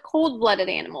deal with cold-blooded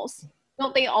animals?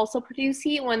 Don't they also produce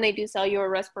heat when they do cellular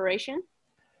respiration?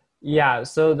 Yeah,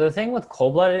 so the thing with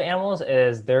cold-blooded animals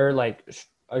is they're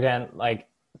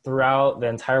throughout the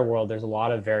entire world, there's a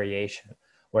lot of variation.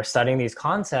 We're studying these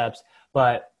concepts,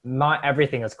 but not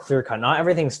everything is clear-cut. Not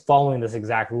everything's following this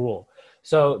exact rule.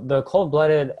 So the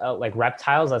cold-blooded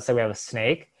reptiles, let's say we have a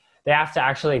snake, they have to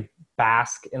actually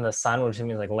bask in the sun, which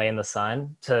means lay in the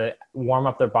sun to warm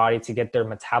up their body to get their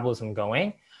metabolism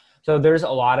going. So there's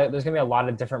gonna be a lot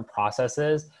of different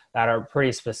processes that are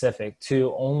pretty specific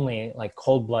to only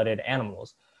cold-blooded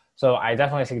animals. So I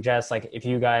definitely suggest if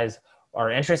you guys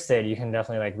are interested, you can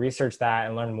definitely research that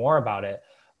and learn more about it.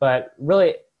 But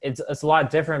really it's a lot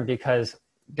different because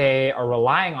they are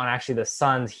relying on actually the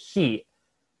sun's heat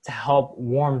to help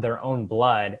warm their own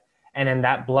blood. And then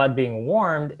that blood being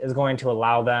warmed is going to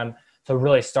allow them to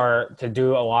really start to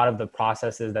do a lot of the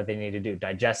processes that they need to do,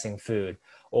 digesting food,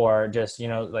 or just,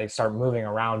 start moving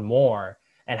around more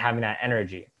and having that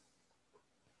energy.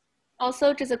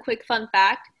 Also, just a quick fun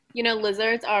fact,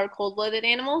 lizards are cold-blooded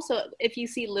animals. So if you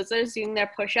see lizards doing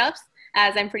their push-ups,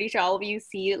 as I'm pretty sure all of you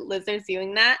see lizards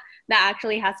doing that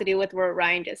actually has to do with what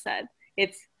Ryan just said.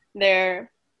 It's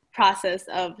their process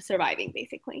of surviving,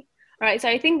 basically. All right, so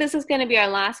I think this is going to be our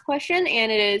last question,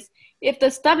 and it is, if the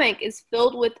stomach is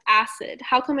filled with acid,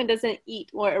 how come it doesn't eat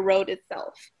or erode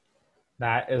itself?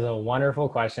 That is a wonderful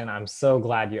question. I'm so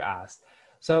glad you asked.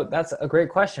 So that's a great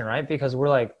question, right? Because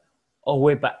we're oh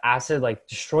wait, but acid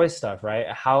destroys stuff, right?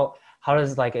 How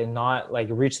does it not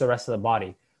reach the rest of the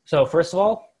body? So first of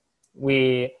all,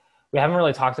 we haven't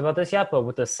really talked about this yet, but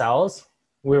with the cells,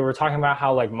 we were talking about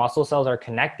how muscle cells are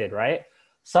connected, right?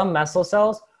 Some muscle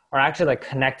cells are actually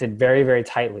connected very, very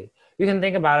tightly. You can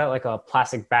think about it like a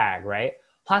plastic bag, right?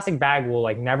 Plastic bag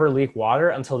will never leak water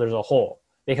until there's a hole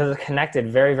because it's connected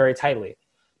very, very tightly.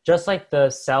 Just like the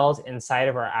cells inside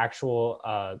of our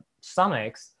actual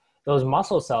stomachs, those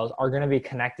muscle cells are going to be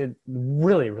connected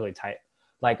really, really tight,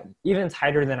 even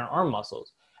tighter than our arm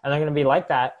muscles. And they're going to be like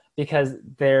that because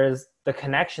there's the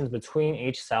connections between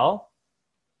each cell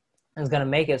is going to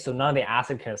make it so none of the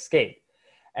acid can escape.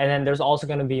 And then there's also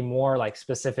going to be more like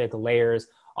specific layers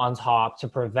on top to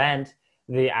prevent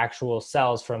the actual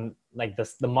cells from like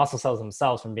the muscle cells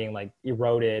themselves from being like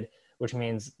eroded, which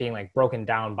means being like broken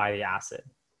down by the acid.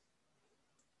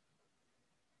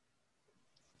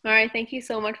 All right, thank you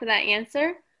so much for that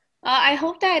answer. I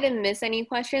hope that I didn't miss any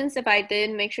questions. If I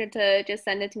did, make sure to just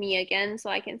send it to me again so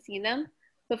I can see them.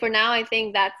 But for now, I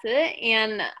think that's it.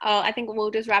 And I think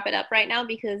we'll just wrap it up right now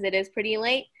because it is pretty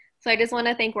late. So I just want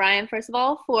to thank Ryan, first of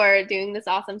all, for doing this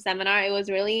awesome seminar. It was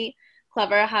really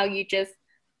clever how you just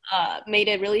made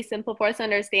it really simple for us to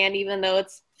understand, even though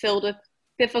it's filled with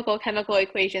difficult chemical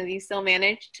equations. You still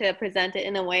managed to present it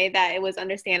in a way that it was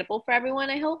understandable for everyone,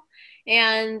 I hope.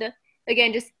 And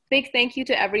again, just big thank you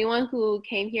to everyone who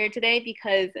came here today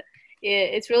because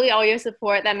it's really all your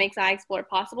support that makes iExplore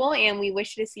possible, and we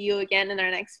wish to see you again in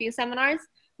our next few seminars.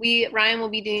 Ryan will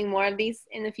be doing more of these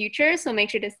in the future, so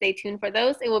make sure to stay tuned for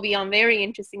those. It will be on very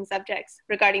interesting subjects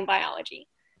regarding biology.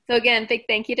 So again, big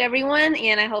thank you to everyone,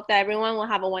 and I hope that everyone will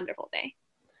have a wonderful day.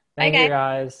 Thank you,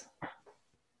 guys.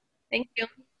 Thank you.